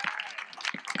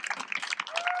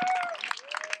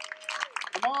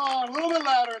 Come on, a little bit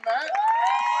louder than that.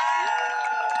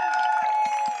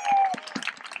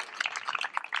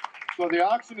 So the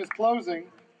auction is closing.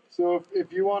 So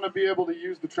if you want to be able to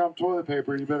use the Trump toilet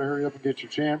paper, you better hurry up and get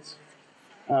your chance.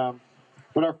 But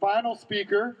our final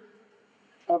speaker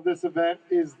of this event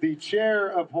is the chair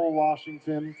of Whole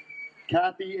Washington,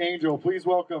 Kathy Angel. Please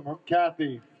welcome her,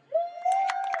 Kathy.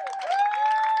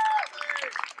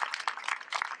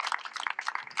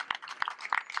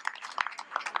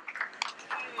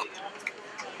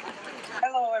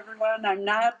 Hello, everyone. I'm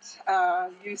not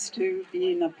used to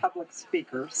being a public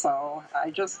speaker, so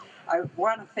I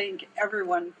want to thank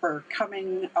everyone for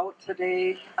coming out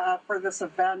today for this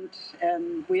event.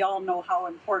 And we all know how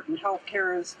important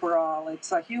healthcare is for all.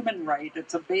 It's a human right.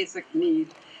 It's a basic need.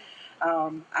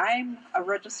 I'm a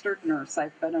registered nurse.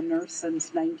 I've been a nurse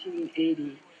since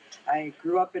 1980. I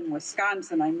grew up in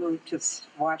Wisconsin. I moved to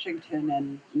Washington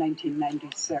in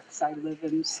 1996. I live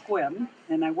in Sequim,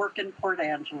 and I work in Port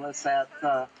Angeles at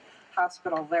the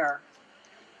hospital there.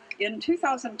 In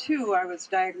 2002, I was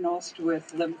diagnosed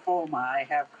with lymphoma. I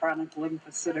have chronic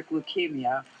lymphocytic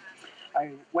leukemia.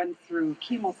 I went through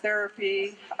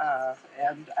chemotherapy,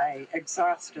 and I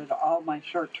exhausted all my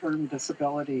short-term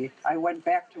disability. I went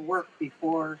back to work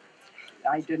before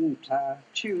I didn't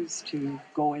choose to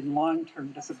go in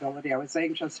long-term disability. I was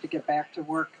anxious to get back to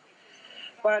work,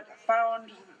 but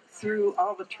found through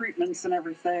all the treatments and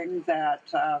everything that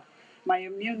my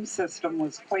immune system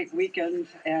was quite weakened,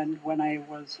 and when I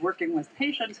was working with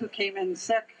patients who came in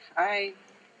sick, I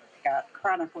got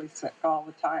chronically sick all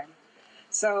the time.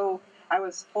 So I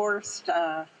was forced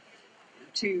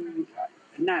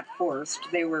not forced,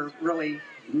 they were really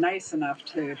nice enough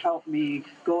to help me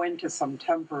go into some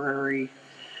temporary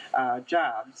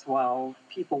jobs while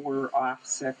people were off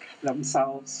sick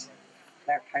themselves,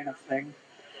 that kind of thing.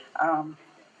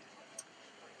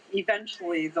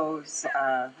 Eventually, those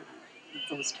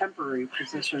temporary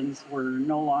positions were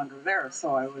no longer there,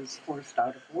 so I was forced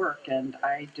out of work, and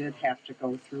I did have to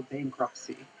go through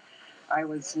bankruptcy. I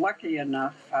was lucky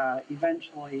enough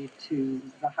eventually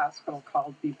the hospital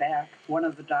called me back. One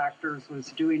of the doctors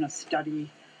was doing a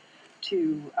study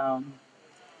to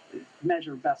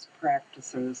measure best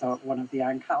practices of one of the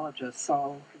oncologists,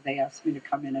 so they asked me to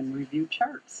come in and review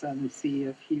charts and see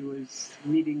if he was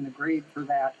meeting the grade for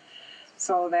that.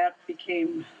 So that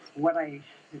became what I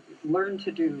learned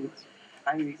to do.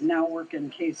 I now work in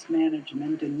case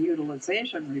management and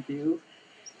utilization review,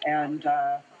 and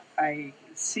I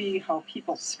see how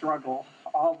people struggle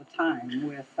all the time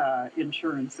with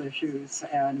insurance issues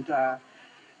and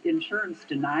insurance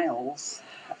denials.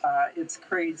 It's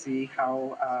crazy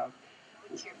how...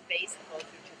 It's your face closer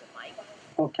to the mic.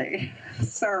 Okay,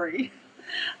 sorry.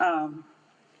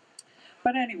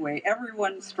 But anyway,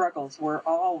 everyone struggles. We're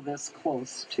all this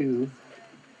close to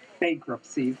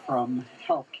bankruptcy from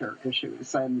healthcare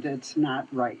issues, and it's not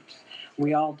right.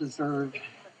 We all deserve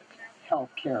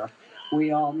health care.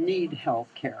 We all need health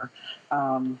care.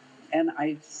 And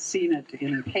I've seen it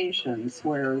in patients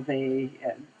where the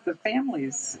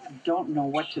families don't know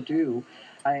what to do.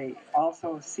 I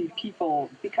also see people,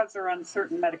 because they're on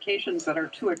certain medications that are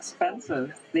too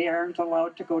expensive, they aren't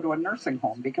allowed to go to a nursing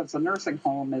home because the nursing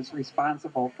home is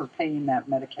responsible for paying that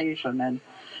medication. And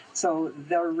so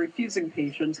they're refusing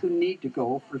patients who need to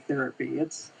go for therapy.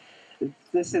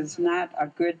 This is not a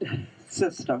good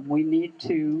system. We need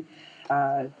to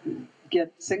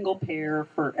get single payer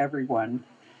for everyone.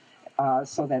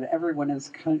 so that everyone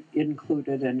is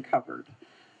included and covered.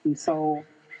 And so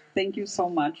thank you so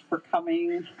much for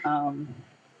coming,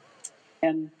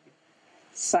 and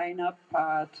sign up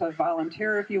to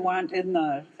volunteer if you want. In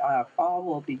the fall,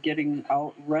 we'll be getting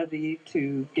out ready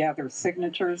to gather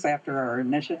signatures after our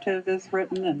initiative is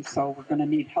written, and so we're going to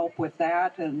need help with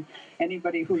that. And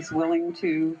anybody who's willing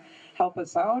to help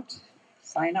us out,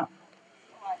 sign up.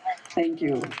 Thank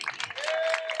you.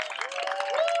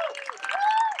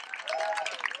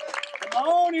 Come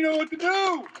on, you know what to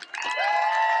do.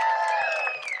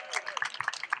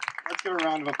 Let's give a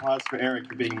round of applause for Eric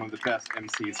for being one of the best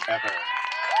MCs ever.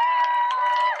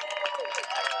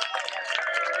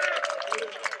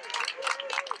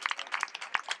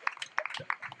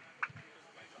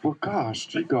 Well, gosh,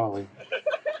 gee golly.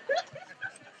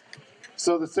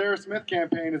 So the Sarah Smith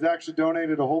campaign has actually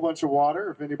donated a whole bunch of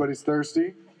water. If anybody's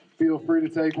thirsty, feel free to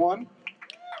take one.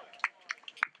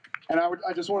 And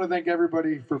I just want to thank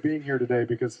everybody for being here today,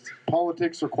 because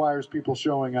politics requires people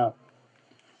showing up.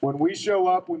 When we show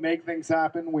up, we make things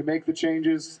happen. We make the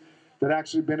changes that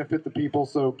actually benefit the people.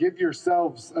 So give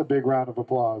yourselves a big round of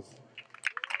applause.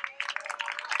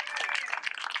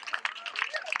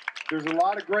 There's a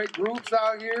lot of great groups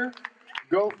out here.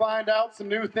 Go find out some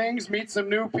new things, meet some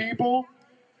new people.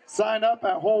 Sign up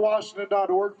at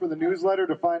wholewashington.org for the newsletter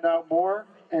to find out more.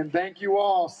 And thank you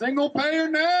all. Single payer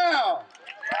now!